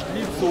 Матч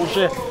длится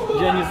уже,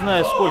 я не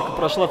знаю сколько,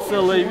 прошла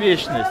целая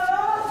вечность.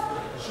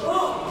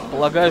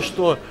 Полагаю,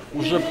 что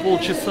уже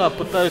полчаса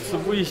пытаются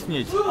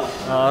выяснить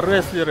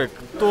рестлеры,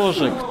 кто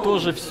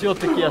же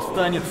все-таки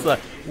останется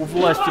у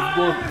власти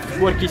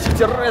в Gorky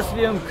City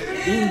Wrestling.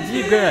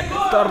 Индиго,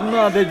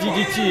 торнадо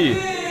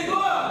DDT.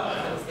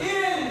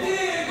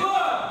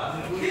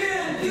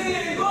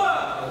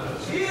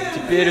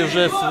 Теперь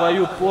уже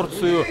свою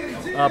порцию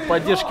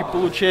поддержки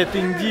получает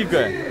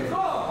Индиго,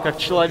 как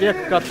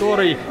человек,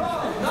 который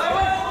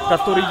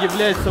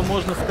является,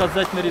 можно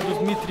сказать, наряду с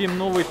Дмитрием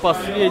Новой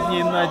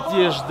последней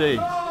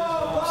надеждой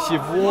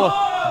всего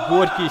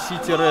Gorky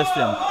City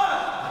Wrestling.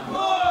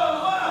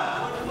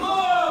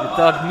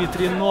 Итак,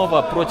 Дмитрий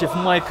Нова против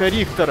Майка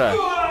Рихтера.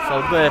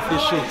 Салдаев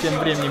решил тем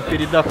временем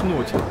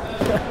передохнуть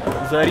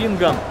за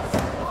рингом.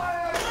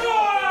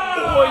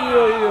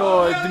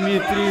 Ой-ой-ой,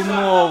 Дмитрий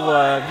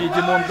Нова.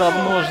 Видимо, он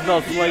давно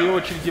ждал своей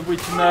очереди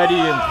выйти на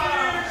ринг.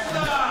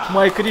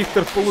 Майк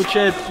Рихтер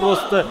получает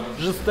просто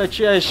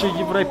жесточайшие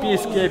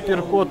европейские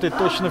апперкоты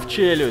точно в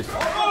челюсть.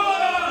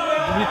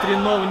 Дмитрий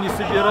Нова не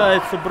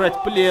собирается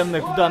брать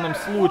пленных в данном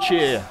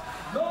случае.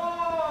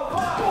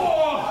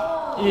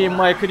 И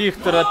Майк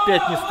Рихтер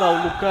опять не стал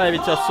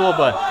лукавить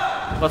особо.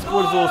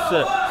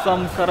 Воспользовался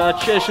самым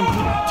кратчайшим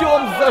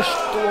путем, за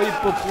что и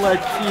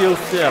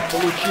поплатился,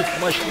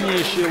 получив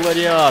мощнейший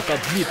лариат от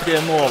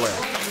Дмитрия Новы.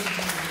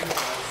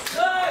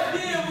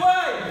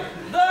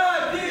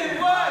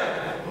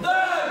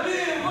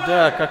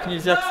 Да, как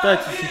нельзя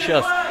кстати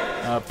сейчас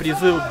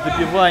призыв к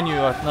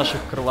добиванию от наших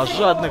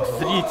кровожадных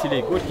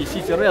зрителей. Gorky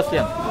City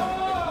Wrestling.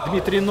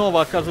 Дмитрий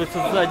Нова оказывается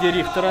сзади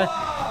Рихтера.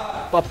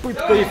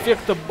 Попытка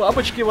эффекта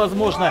бабочки,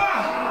 возможно.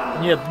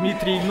 Нет,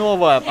 Дмитрий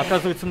Нова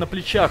оказывается на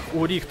плечах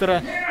у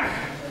Рихтера.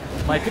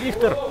 Майк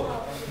Рихтер.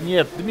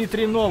 Нет,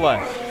 Дмитрий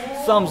Нова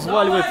сам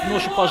взваливает в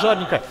ношу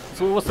пожарника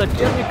своего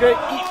соперника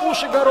и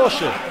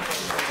уши-гороши.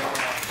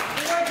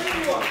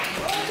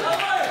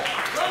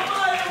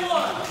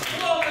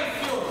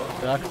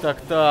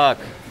 Так.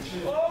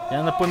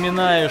 Я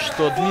напоминаю,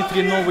 что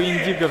Дмитрий Нова и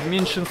Индиго в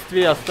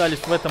меньшинстве остались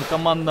в этом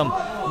командном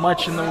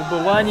матче на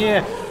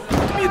выбывание.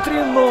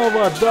 Дмитрий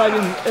Нова,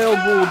 давин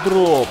элбоу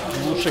дроп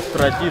в лучших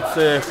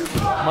традициях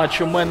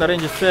матча Мэна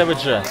Рэнди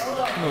Сэвиджа,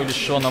 ну или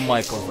Шона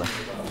Майклза,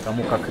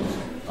 кому как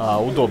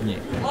удобнее.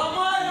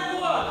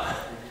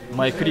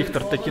 Майк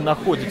Рихтер таки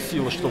находит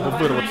силы, чтобы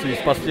вырваться из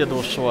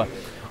последовавшего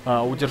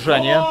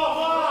удержания.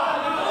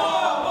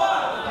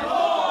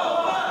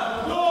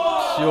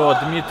 Все,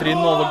 Дмитрий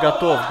Нова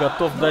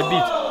готов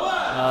добить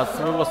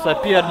своего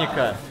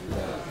соперника.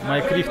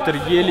 Майк Рихтер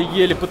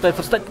еле-еле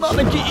пытается встать на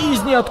ноги и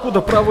из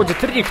ниоткуда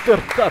проводит Рихтер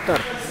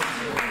катер.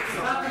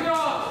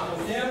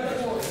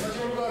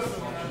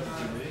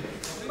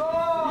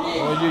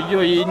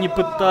 Ой-ой-ой, и не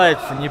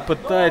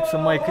пытается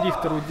Майк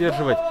Рихтер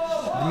удерживать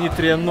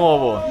Дмитрия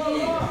Нову.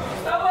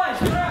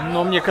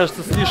 Но мне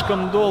кажется,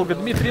 слишком долго.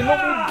 Дмитрию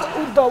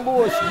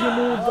Нову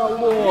ему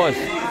удалось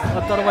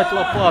оторвать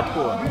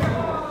лопатку.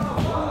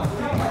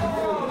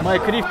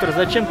 Майк Рихтер,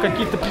 зачем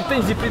какие-то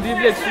претензии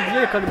предъявлять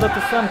судье, когда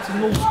ты сам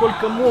тянул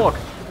сколько мог?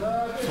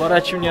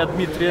 Сворачивание от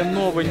Дмитрия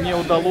Новы не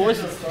удалось.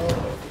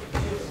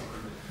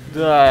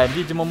 Да,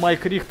 видимо,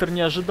 Майк Рихтер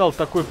не ожидал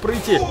такой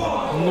прыти.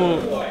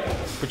 Ну,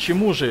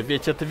 почему же?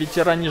 Ведь это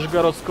ветеран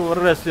нижегородского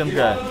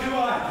рестлинга.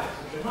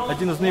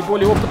 Один из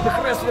наиболее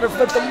опытных рестлеров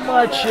в этом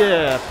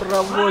матче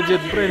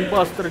проводит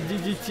брейнбастер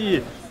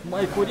DDT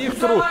Майку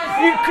Рихтеру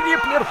и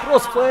криплер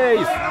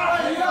кроссфейс.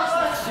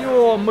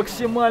 Все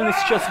максимально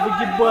сейчас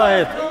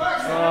выгибает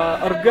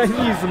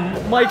организм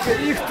Майка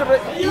Рихтера,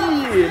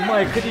 и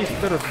Майк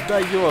Рихтер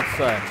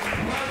сдается.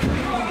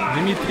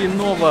 Дмитрий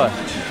Нова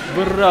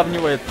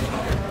выравнивает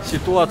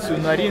ситуацию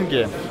на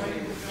ринге.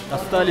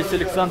 Остались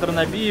Александр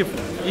Набиев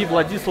и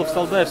Владислав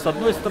Салдаев с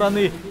одной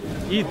стороны,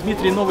 и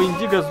Дмитрий Нова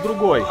Индиго с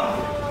другой.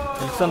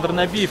 Александр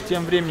Набиев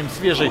тем временем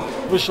свежий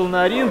вышел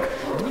на ринг.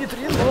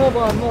 Дмитрий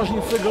Нова,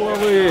 ножницы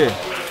головы.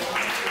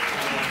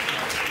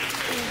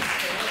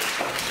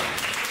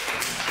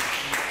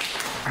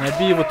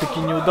 Набиеву таки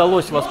не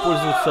удалось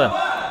воспользоваться,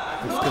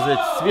 так сказать,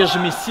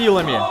 свежими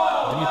силами.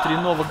 Дмитрий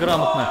Нова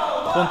грамотно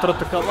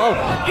контратаковал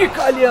и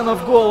колено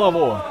в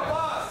голову.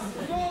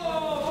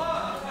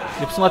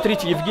 И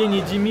посмотрите,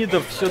 Евгений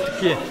Демидов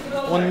все-таки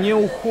он не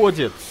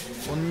уходит,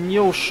 он не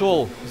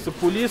ушел за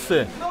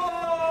кулисы.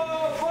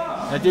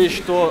 Надеюсь,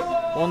 что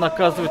он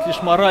оказывает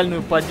лишь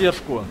моральную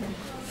поддержку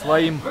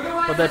своим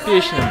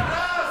подопечным.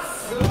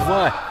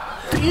 2,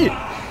 3.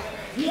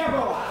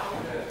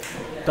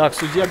 Так,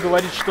 судья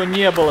говорит, что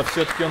не было.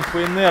 Все-таки он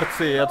по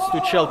инерции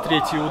отстучал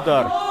третий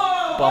удар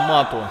по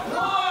мату.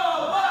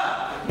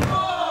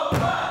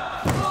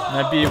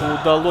 Набиеву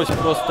удалось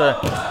просто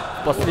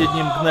в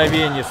последнее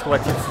мгновение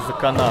схватиться за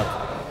канат.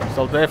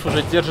 Салдаев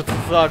уже держится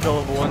за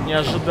голову, он не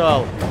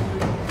ожидал.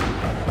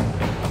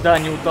 Да,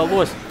 не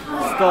удалось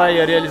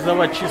стае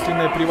реализовать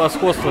численное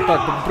превосходство.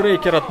 Так,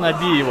 брейкер от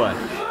Набиева.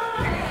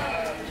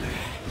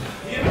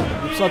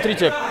 И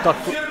посмотрите, так...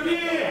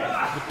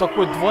 Вот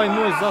такой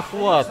двойной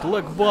захват,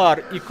 лэг-бар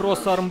и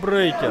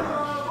кросс-армбрейкер.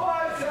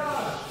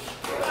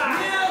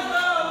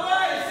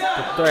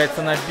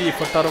 Пытается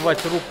Набиев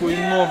оторвать руку и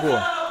ногу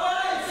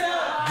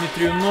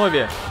Дмитрию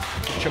Нове.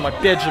 Причем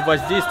опять же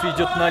воздействие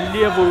идет на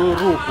левую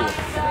руку.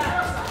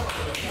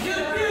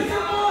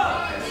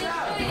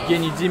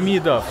 Евгений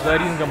Демидов за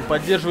рингом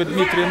поддерживает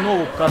Дмитрия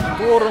Нову,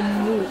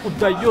 которому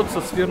удается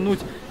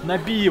свернуть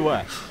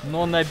Набиева.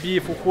 Но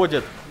Набиев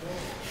уходит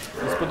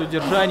из-под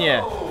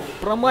удержания.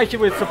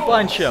 Промахивается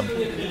панчем.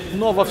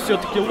 Нова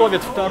все-таки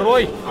ловит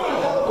второй.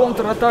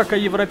 Контратака,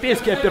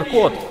 европейский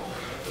апперкот.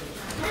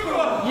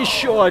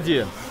 Еще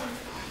один.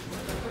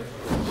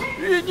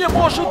 И не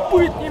может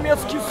быть,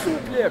 немецкий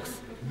суплекс.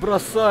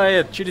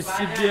 Бросает через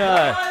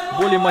себя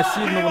более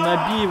массивного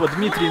Набиева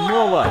Дмитрий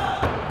Нова.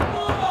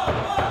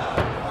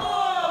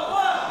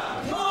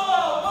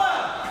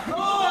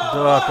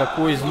 Да,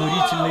 какой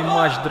изнурительный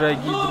матч,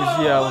 дорогие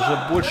друзья. Уже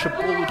больше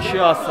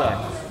получаса.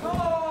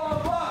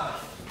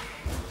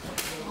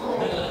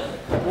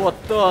 Вот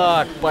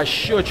так,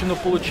 пощечину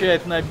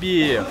получает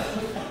Набиев.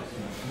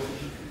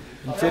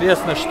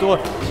 Интересно, что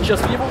сейчас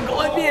в его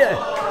голове.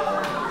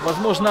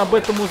 Возможно, об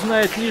этом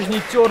узнает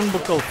нижний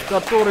тернбакл, в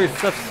который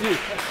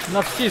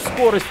на всей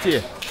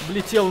скорости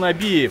влетел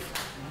Набиев.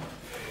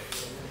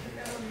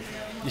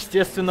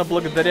 Естественно,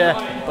 благодаря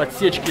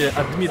подсечке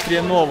от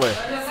Дмитрия Новы.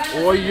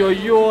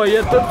 Ой-ой-ой,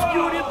 это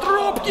фьюри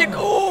дропкик.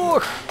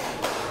 Ох!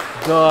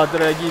 Да,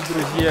 дорогие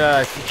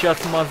друзья, сейчас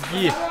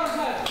мозги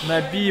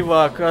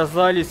Набиева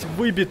оказались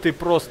выбиты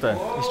просто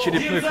из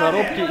черепной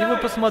коробки. И вы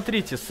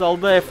посмотрите,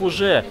 Салдаев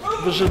уже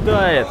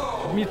выжидает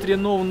Дмитрия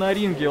Нова на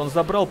ринге. Он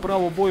забрал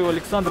право боя у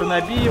Александра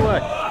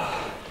Набиева.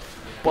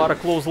 Пара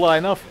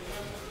клоузлайнов.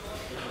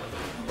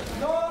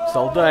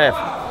 Салдаев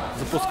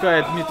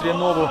запускает Дмитрия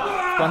Нову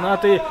в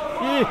канаты.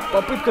 И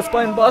попытка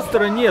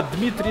спайнбастера. Нет,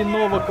 Дмитрий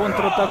Нова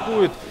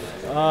контратакует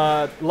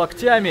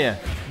локтями.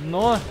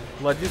 Но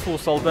Владиславу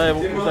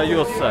Салдаеву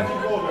удается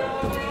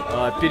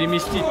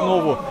переместить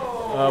Нову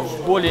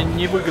в более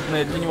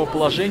невыгодное для него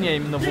положение,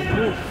 именно в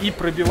углу, и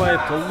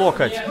пробивает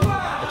локоть.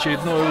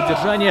 Очередное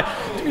удержание.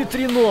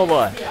 Дмитрий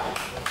Нова.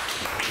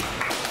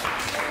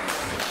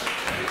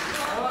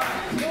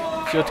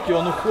 Все-таки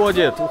он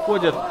уходит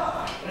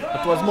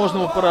от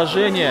возможного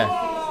поражения.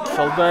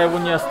 Салдаеву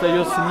не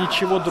остается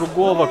ничего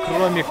другого,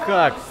 кроме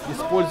как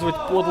использовать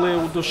подлое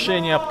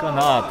удушение об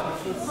канат.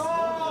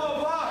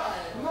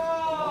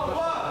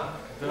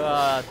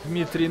 Да,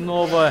 Дмитрий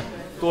Нова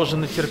тоже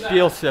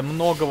натерпелся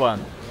многого.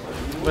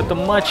 В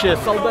этом матче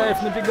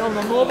Салдаев набегал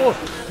на Нову,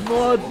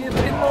 но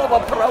Дмитрий Нова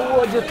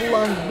проводит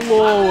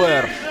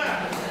лангблоуэр.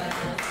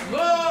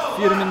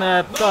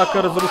 Фирменная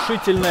атака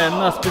разрушительная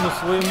на спину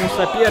своему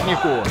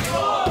сопернику.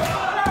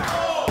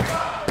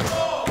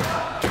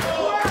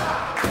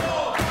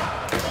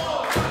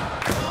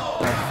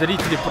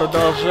 Зрители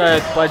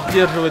продолжают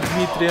поддерживать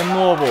Дмитрия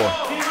Нову,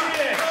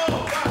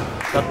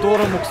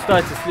 которому,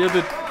 кстати,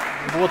 следует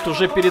вот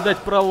уже передать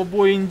право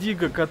боя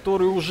Индиго,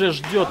 который уже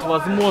ждет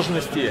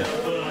возможности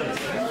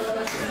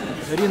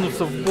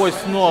ринуться в бой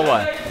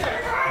снова.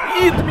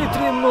 И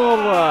Дмитрий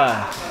Нова.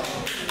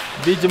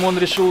 Видимо, он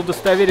решил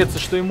удостовериться,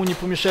 что ему не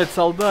помешает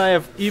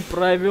Салдаев, и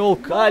провел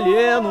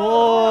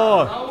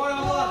колено.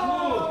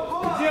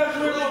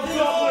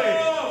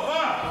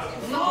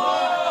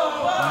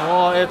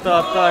 Но эта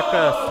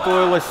атака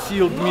стоила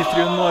сил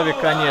Дмитрию Нове,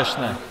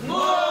 конечно.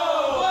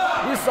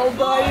 И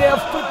Салдаев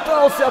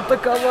пытался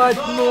атаковать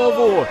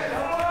Нову.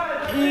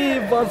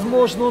 И,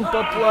 возможно, он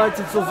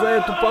поплатится за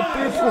эту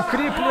попытку.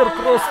 Криплер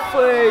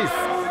кроссфейс.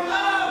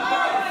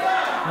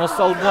 Но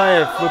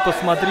Салдаев, вы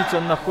посмотрите,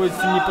 он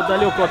находится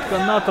неподалеку от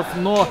канатов,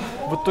 но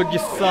в итоге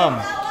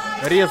сам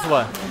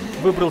резво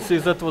выбрался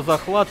из этого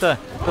захвата,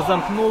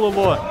 разомкнул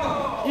его.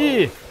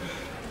 И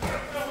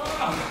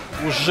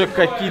уже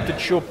какие-то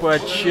чопы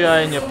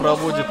отчаяния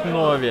проводит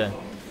Нове.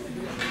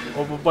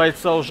 Оба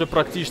бойца уже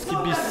практически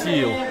без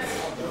сил.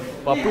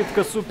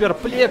 Попытка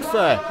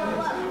суперплекса.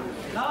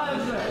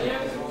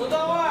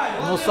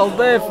 Но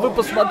Салдаев, вы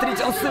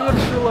посмотрите, он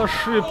совершил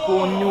ошибку.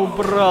 Он не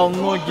убрал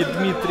ноги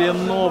Дмитрия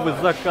Новы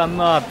за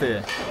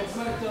канаты.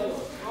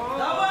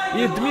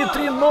 И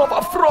Дмитрий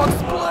Нова, фрог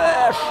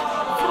сплэш!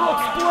 Фрог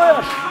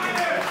сплэш!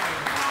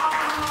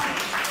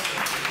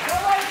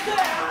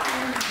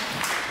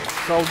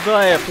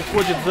 Салдаев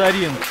уходит за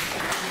ринг.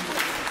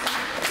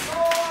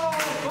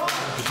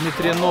 У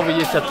Дмитрия Нова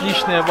есть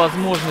отличная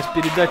возможность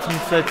передать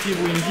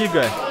инициативу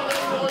Индиго.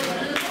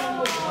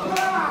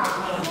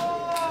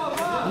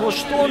 Но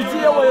что он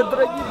делает,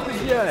 дорогие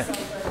друзья?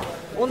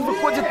 Он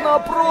выходит на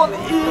опрон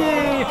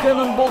и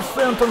Cannonball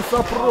Sentence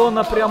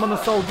опрона прямо на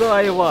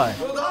Салдаева.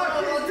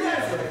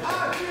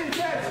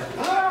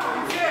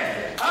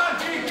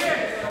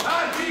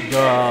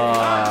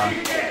 Да.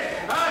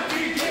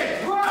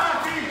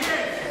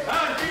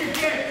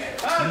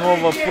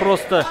 Нова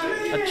просто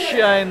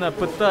отчаянно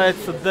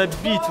пытается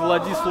добить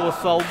Владислава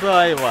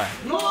Салдаева,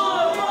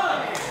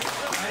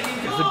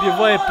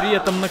 забивая при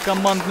этом на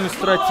командную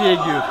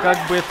стратегию, как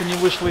бы это ни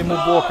вышло ему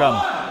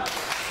боком.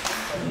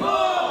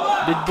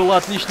 Ведь была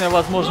отличная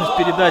возможность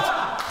передать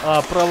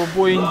право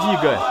боя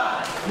Индиго.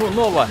 Ну,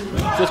 Нова,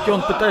 все-таки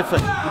он пытается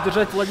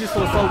удержать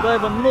Владислава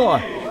Салдаева, но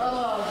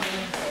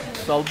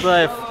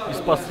Салдаев из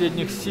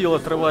последних сил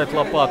отрывает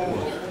лопатку.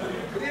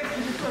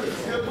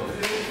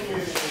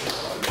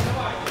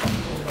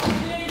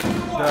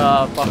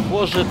 Да,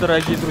 похоже,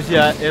 дорогие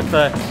друзья,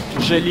 это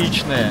уже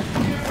личное.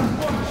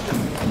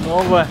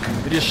 Нова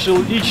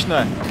решил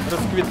лично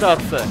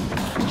расквитаться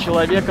с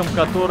человеком,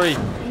 который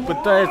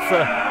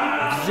пытается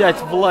взять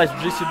власть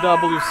в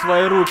GCW в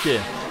свои руки.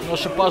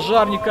 Ноша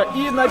пожарника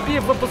и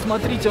Набиев, вы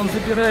посмотрите, он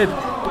забирает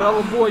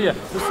право боя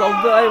у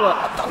Салдаева,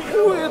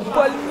 атакует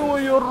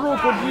больную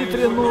руку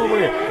Дмитрия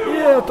Новы. И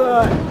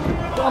это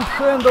памп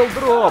хэндл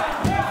дроп.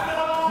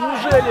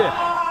 Неужели?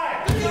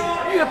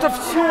 И это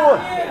все?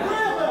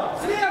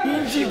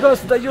 Индиго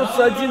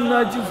остается 1 на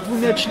 1 с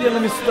двумя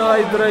членами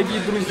стаи, дорогие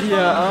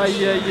друзья.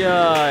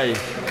 Ай-яй-яй.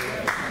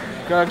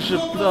 Как же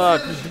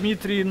так?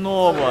 Дмитрий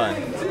Нова.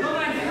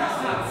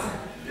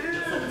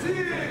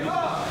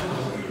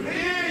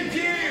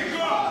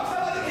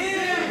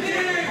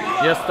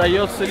 И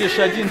остается лишь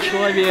один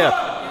человек,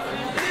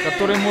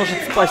 который может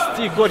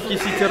спасти Gorky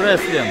City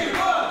Wrestling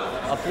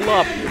от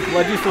лап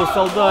Владислава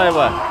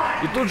Салдаева.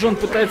 И тут же он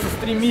пытается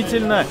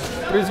стремительно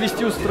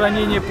произвести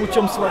устранение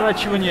путем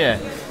сворачивания.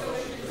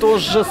 То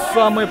же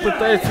самое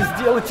пытается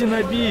сделать и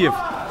Набиев.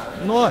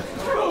 Но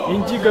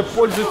Индиго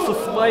пользуется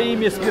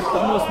своими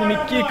смертоносными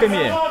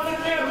киками.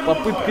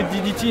 Попытка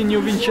DDT не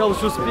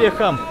увенчалась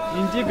успехом.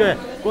 Индиго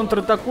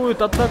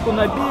контратакует атаку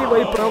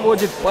Набиева и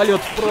проводит полет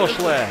в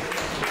прошлое.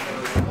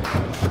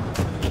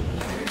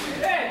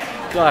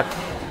 Так,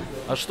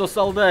 а что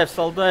Салдаев?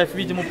 Салдаев,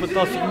 видимо,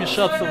 пытался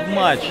вмешаться в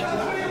матч.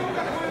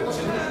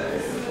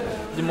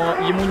 Видимо,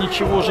 ему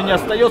ничего уже не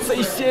остается.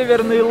 И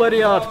северный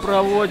лариат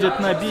проводит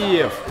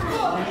Набиев.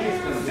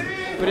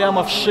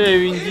 Прямо в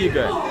шею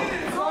Индиго.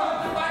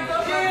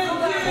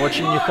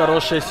 Очень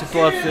нехорошая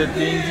ситуация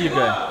для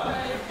Индиго.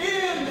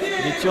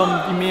 Ведь он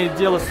имеет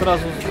дело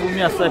сразу с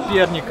двумя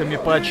соперниками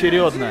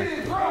поочередно.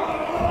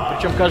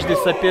 Причем каждый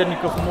из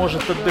соперников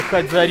может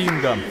отдыхать за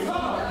рингом.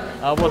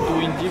 А вот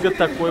у Индиго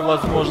такой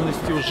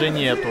возможности уже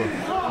нету.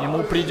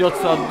 Ему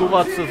придется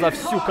отдуваться за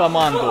всю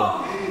команду,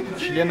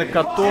 члены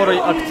которой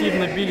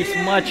активно бились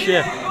в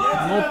матче,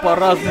 но по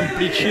разным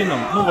причинам,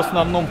 ну в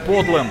основном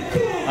подлым,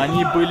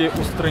 они были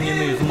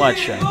устранены из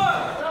матча.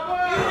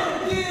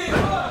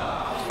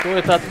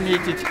 Стоит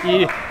отметить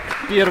и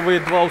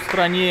первые два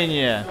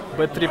устранения.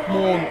 Трип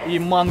Моун и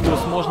Мангус,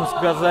 можно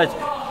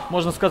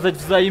сказать,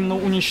 взаимно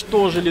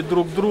уничтожили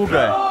друг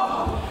друга.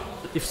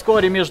 И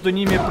вскоре между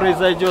ними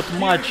произойдет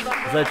матч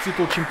за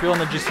титул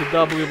чемпиона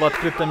GCW в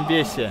открытом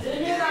весе.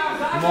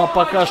 Ну а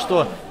пока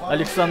что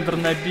Александр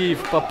Набиев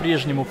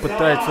по-прежнему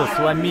пытается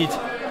сломить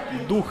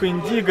дух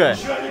Индиго.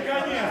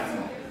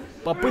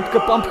 Попытка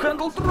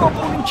памп-хэндл дропа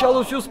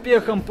увенчалась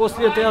успехом.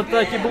 После этой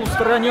атаки был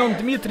устранен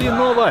Дмитрий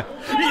Нова.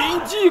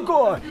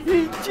 Индиго!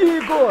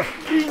 Индиго!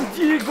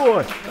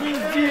 Индиго!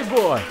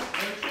 Индиго!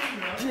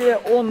 Где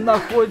он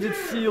находит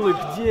силы?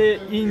 Где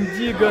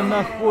Индиго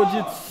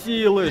находит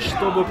силы,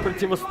 чтобы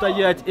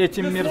противостоять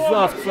этим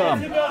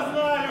мерзавцам?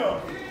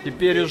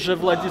 Теперь уже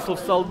Владислав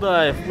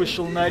Салдаев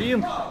вышел на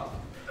ринг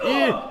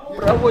и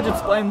проводит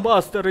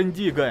спайнбастер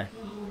Индиго.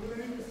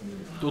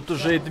 Тут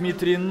уже и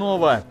Дмитрий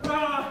Нова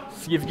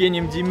с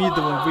Евгением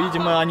Демидовым.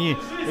 Видимо, они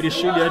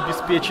решили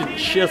обеспечить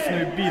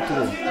честную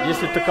битву.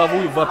 Если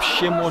таковую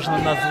вообще можно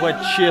назвать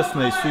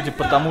честной, судя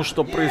по тому,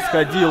 что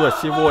происходило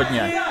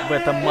сегодня в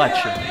этом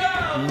матче.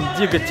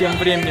 Индиго тем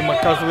временем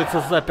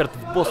оказывается заперт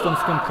в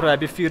бостонском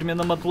крабе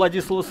фирменном от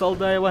Владислава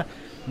Салдаева,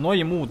 но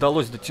ему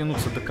удалось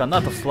дотянуться до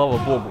канатов, слава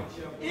богу.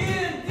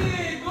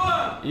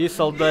 И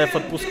Салдаев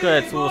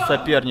отпускает своего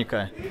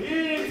соперника.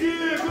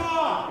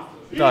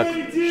 Так,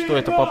 что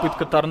это?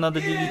 Попытка торнадо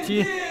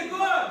DDT?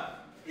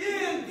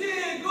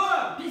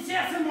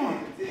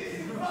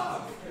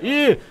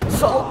 И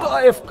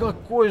Салдаев,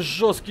 какой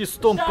жесткий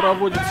стомп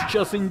проводит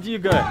сейчас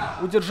Индиго.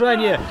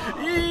 Удержание.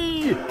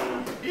 И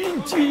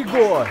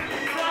Индиго.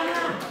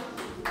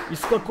 Из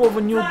какого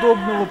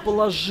неудобного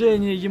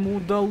положения ему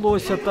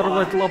удалось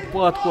оторвать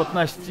лопатку от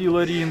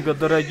настила ринга,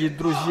 дорогие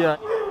друзья.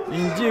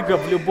 Индиго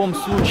в любом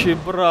случае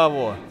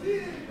браво.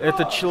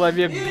 Этот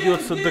человек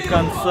бьется до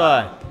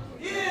конца.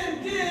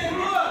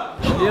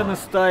 Члены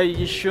стаи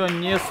еще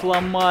не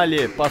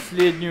сломали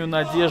последнюю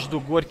надежду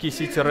Gorky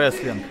City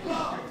Wrestling.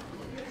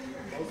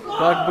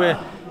 Как бы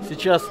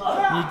сейчас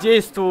не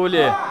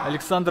действовали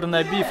Александр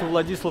Набиев и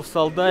Владислав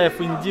Салдаев,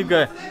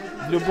 Индиго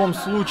в любом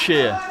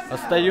случае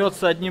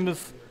остается одним из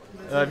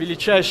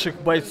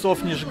величайших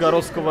бойцов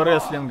нижегородского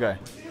рестлинга.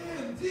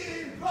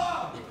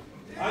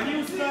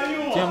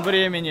 Тем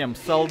временем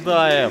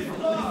Салдаев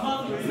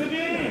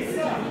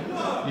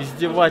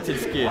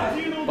издевательски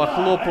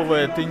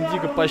похлопывает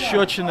Индиго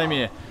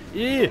пощечинами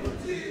и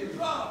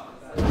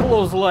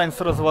клоузлайн с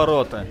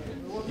разворота.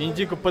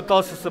 Индиго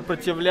пытался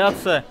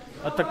сопротивляться,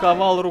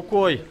 атаковал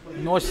рукой,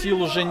 но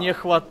сил уже не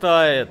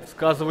хватает.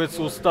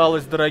 Сказывается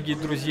усталость, дорогие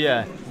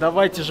друзья.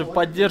 Давайте же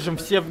поддержим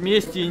все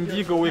вместе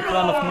Индиго у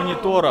экранов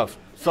мониторов.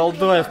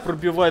 Салдаев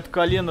пробивает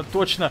колено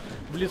точно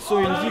в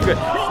лицо Индиго.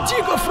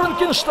 Индиго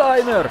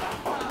Франкенштайнер!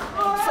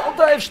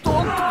 Салдаев, что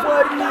он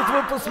творит?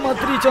 Вы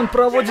посмотрите, он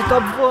проводит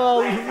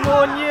обвал.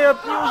 Но нет,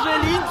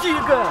 неужели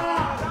Индиго?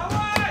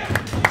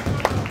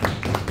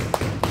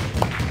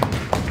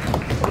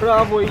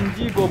 Браво,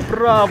 Индиго,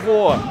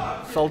 браво!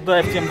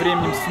 Салдаев тем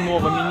временем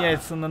снова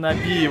меняется на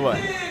Набиева.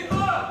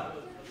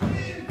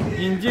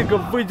 Индиго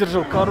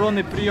выдержал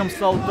коронный прием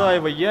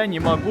Салдаева. Я не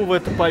могу в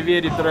это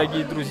поверить,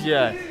 дорогие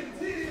друзья.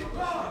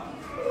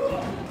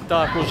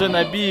 Так, уже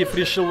Набиев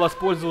решил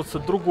воспользоваться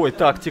другой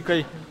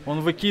тактикой.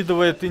 Он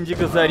выкидывает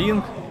Индиго за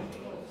ринг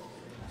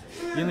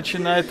и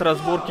начинает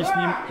разборки с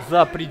ним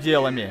за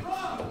пределами.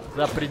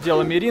 За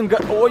пределами ринга.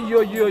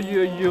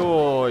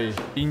 Ой-ой-ой-ой-ой.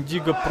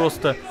 Индиго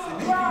просто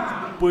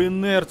по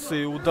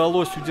инерции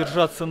удалось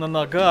удержаться на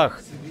ногах.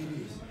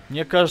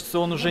 Мне кажется,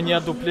 он уже не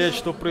одупляет,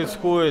 что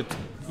происходит.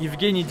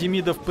 Евгений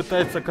Демидов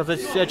пытается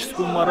оказать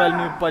всяческую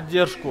моральную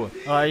поддержку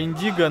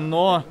Индиго,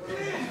 но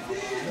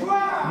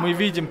мы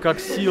видим, как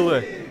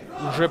силы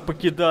уже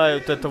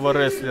покидают этого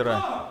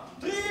рестлера.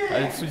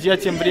 Судья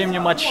тем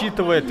временем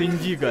отсчитывает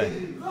Индиго.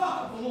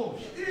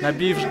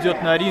 Набиев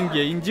ждет на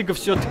ринге. Индиго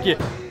все-таки...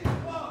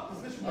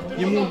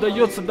 Ему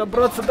удается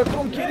добраться до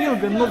кромки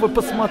ринга. Но вы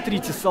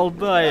посмотрите,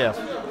 Салдаев.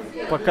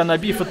 Пока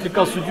Набиев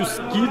отвлекал судью,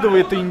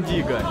 скидывает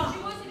Индиго.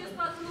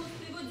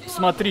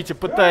 Смотрите,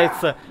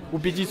 пытается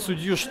убедить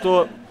судью,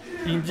 что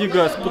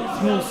Индиго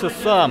споткнулся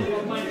сам.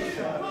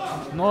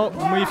 Но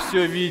мы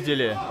все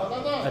видели.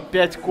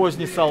 Опять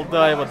козни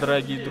Салдаева,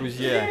 дорогие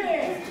друзья.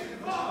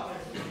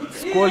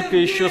 Сколько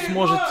еще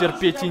сможет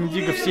терпеть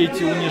Индиго все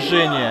эти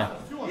унижения?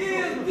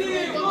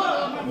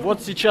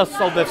 Вот сейчас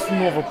Салдаев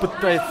снова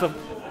пытается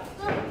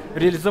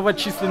реализовать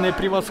численное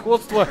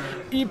превосходство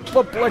и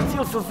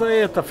поплатился за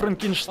это.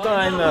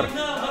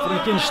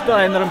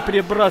 Франкенштайнером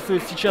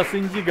перебрасывает сейчас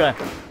Индиго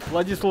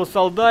Владислава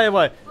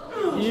Салдаева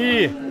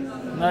и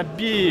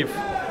Набиев.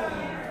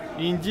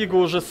 Индиго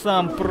уже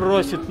сам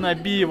просит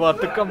Набиева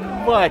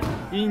атаковать.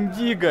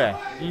 Индиго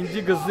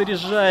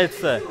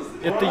заряжается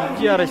этой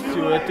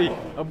яростью, этой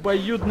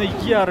обоюдной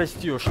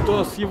яростью,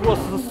 что с его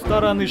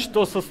стороны,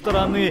 что со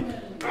стороны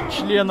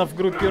членов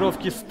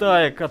группировки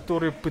стая,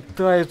 которые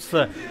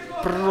пытаются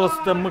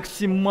просто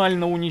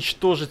максимально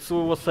уничтожить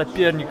своего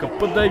соперника,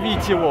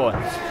 подавить его.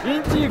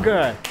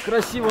 Индиго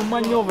красивым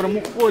маневром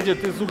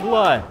уходит из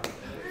угла,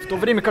 в то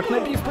время как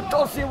Набиев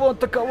пытался его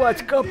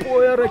атаковать.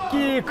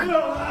 Капоэра-кик.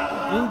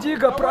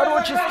 Индиго,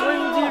 пророчество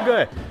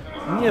Индиго.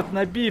 Нет,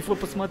 Набиев, вы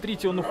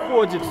посмотрите, он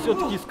уходит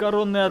все-таки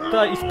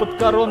из-под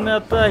коронной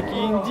атаки.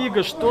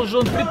 Индиго, что же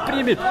он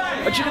предпримет?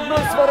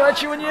 Очередное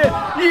сворачивание.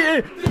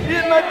 И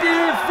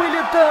Набиев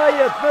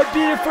вылетает.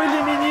 Набиев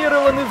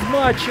элиминирован из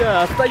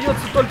матча.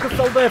 Остается только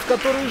Салдаев,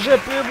 который уже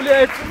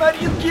появляется на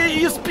ринге.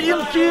 И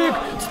спин-кик.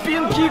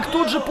 Спин-кик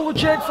тут же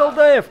получает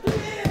Салдаев.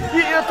 И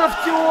это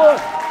все.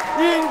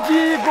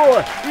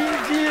 Индиго,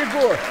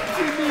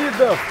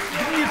 Демидов,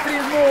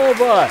 Дмитрий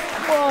Нова,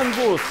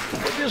 Мангус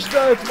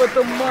побеждают в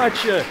этом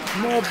матче,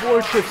 но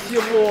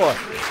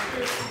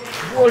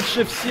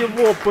больше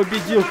всего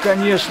победил,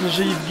 конечно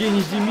же,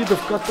 Евгений Демидов,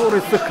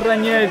 который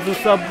сохраняет за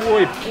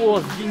собой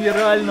пост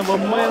генерального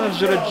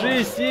менеджера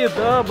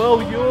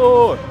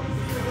GCW.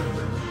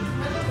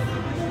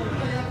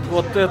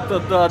 Вот это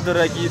да,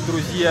 дорогие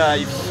друзья,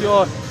 и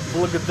все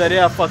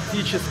благодаря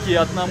фактически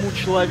одному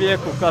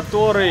человеку,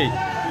 который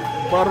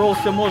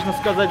боролся, можно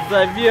сказать,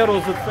 за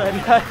веру, за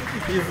царя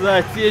и за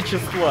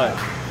отечество.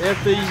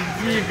 Это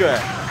Индиго.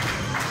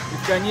 И,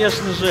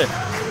 конечно же,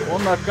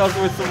 он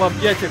оказывается в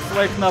объятиях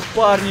своих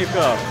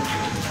напарников.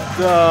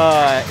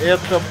 Да,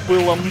 это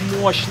было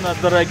мощно,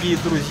 дорогие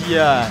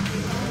друзья.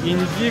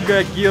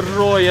 Индиго —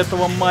 герой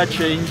этого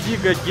матча.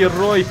 Индиго —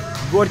 герой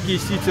Gorky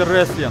City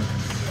Wrestling,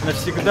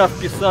 навсегда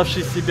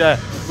вписавший себя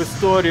в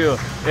историю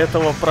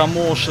этого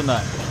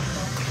промоушена.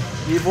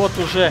 И вот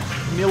уже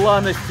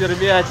Милана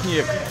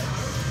Стервятник.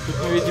 Тут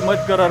мы видим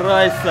Эдгара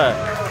Райса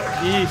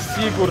и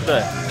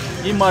Сигурда,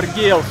 и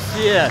Маргел.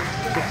 Все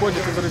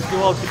выходят из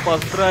раздевалки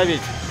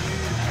поздравить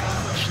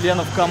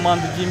членов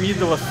команды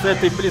Демидова с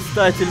этой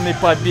блистательной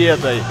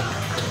победой.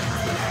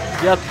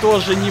 Я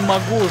тоже не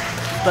могу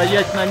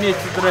стоять на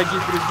месте, дорогие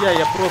друзья.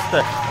 Я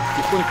просто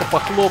тихонько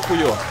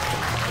похлопаю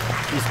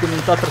из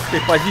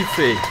комментаторской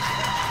позиции.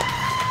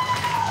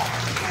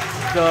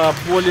 Да,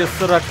 более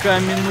 40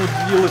 минут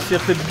длилась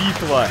эта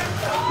битва,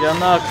 и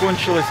она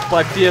окончилась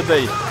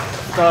победой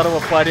старого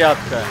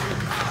порядка.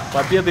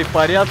 Победой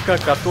порядка,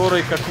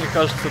 который, как мне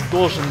кажется,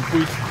 должен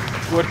быть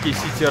Gorky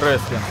City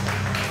Wrestling.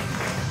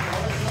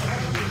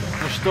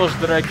 Ну что ж,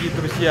 дорогие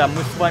друзья,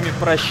 мы с вами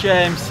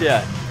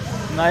прощаемся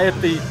на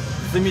этой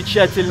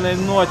замечательной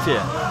ноте.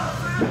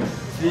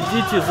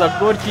 Следите за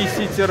Gorky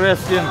City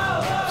Wrestling.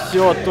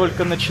 Все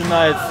только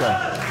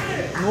начинается.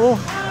 Ну,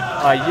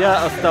 а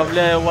я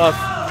оставляю вас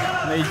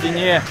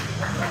наедине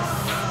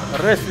с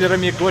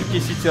рестлерами Gorky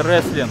City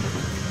Wrestling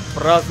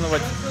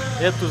праздновать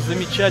эту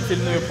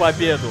замечательную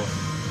победу.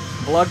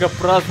 Благо,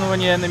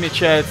 празднование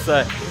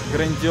намечается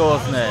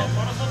грандиозное.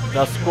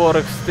 До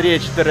скорых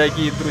встреч,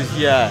 дорогие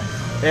друзья.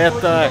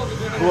 Это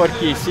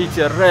Gorky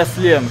City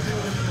Wrestling.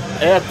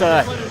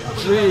 Это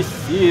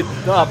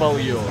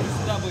GCW.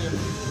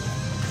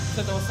 С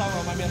этого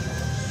самого момента.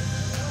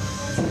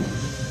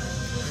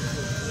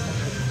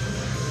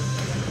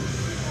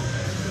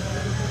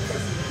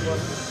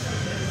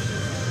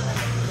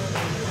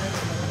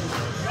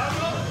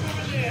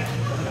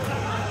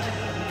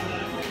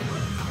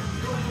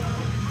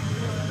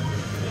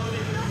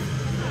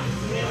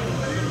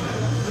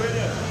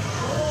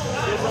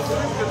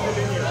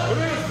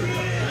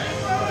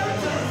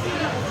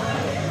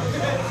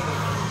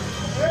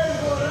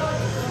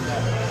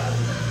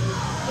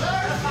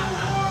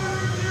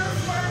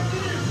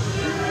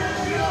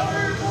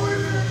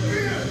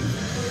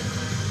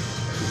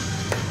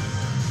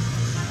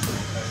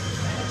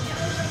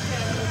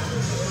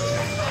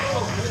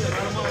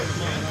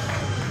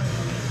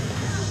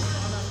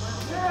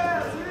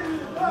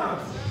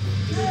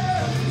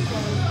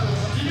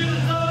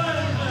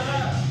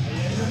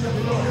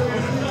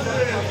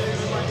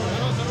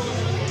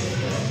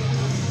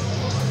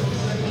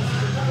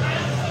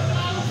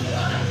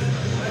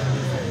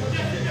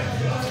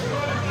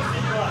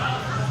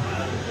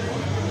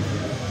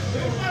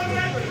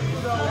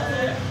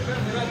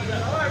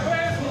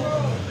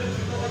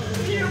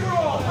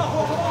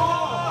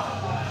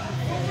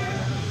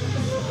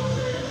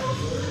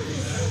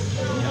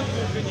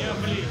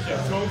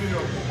 Сейчас все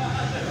уберем.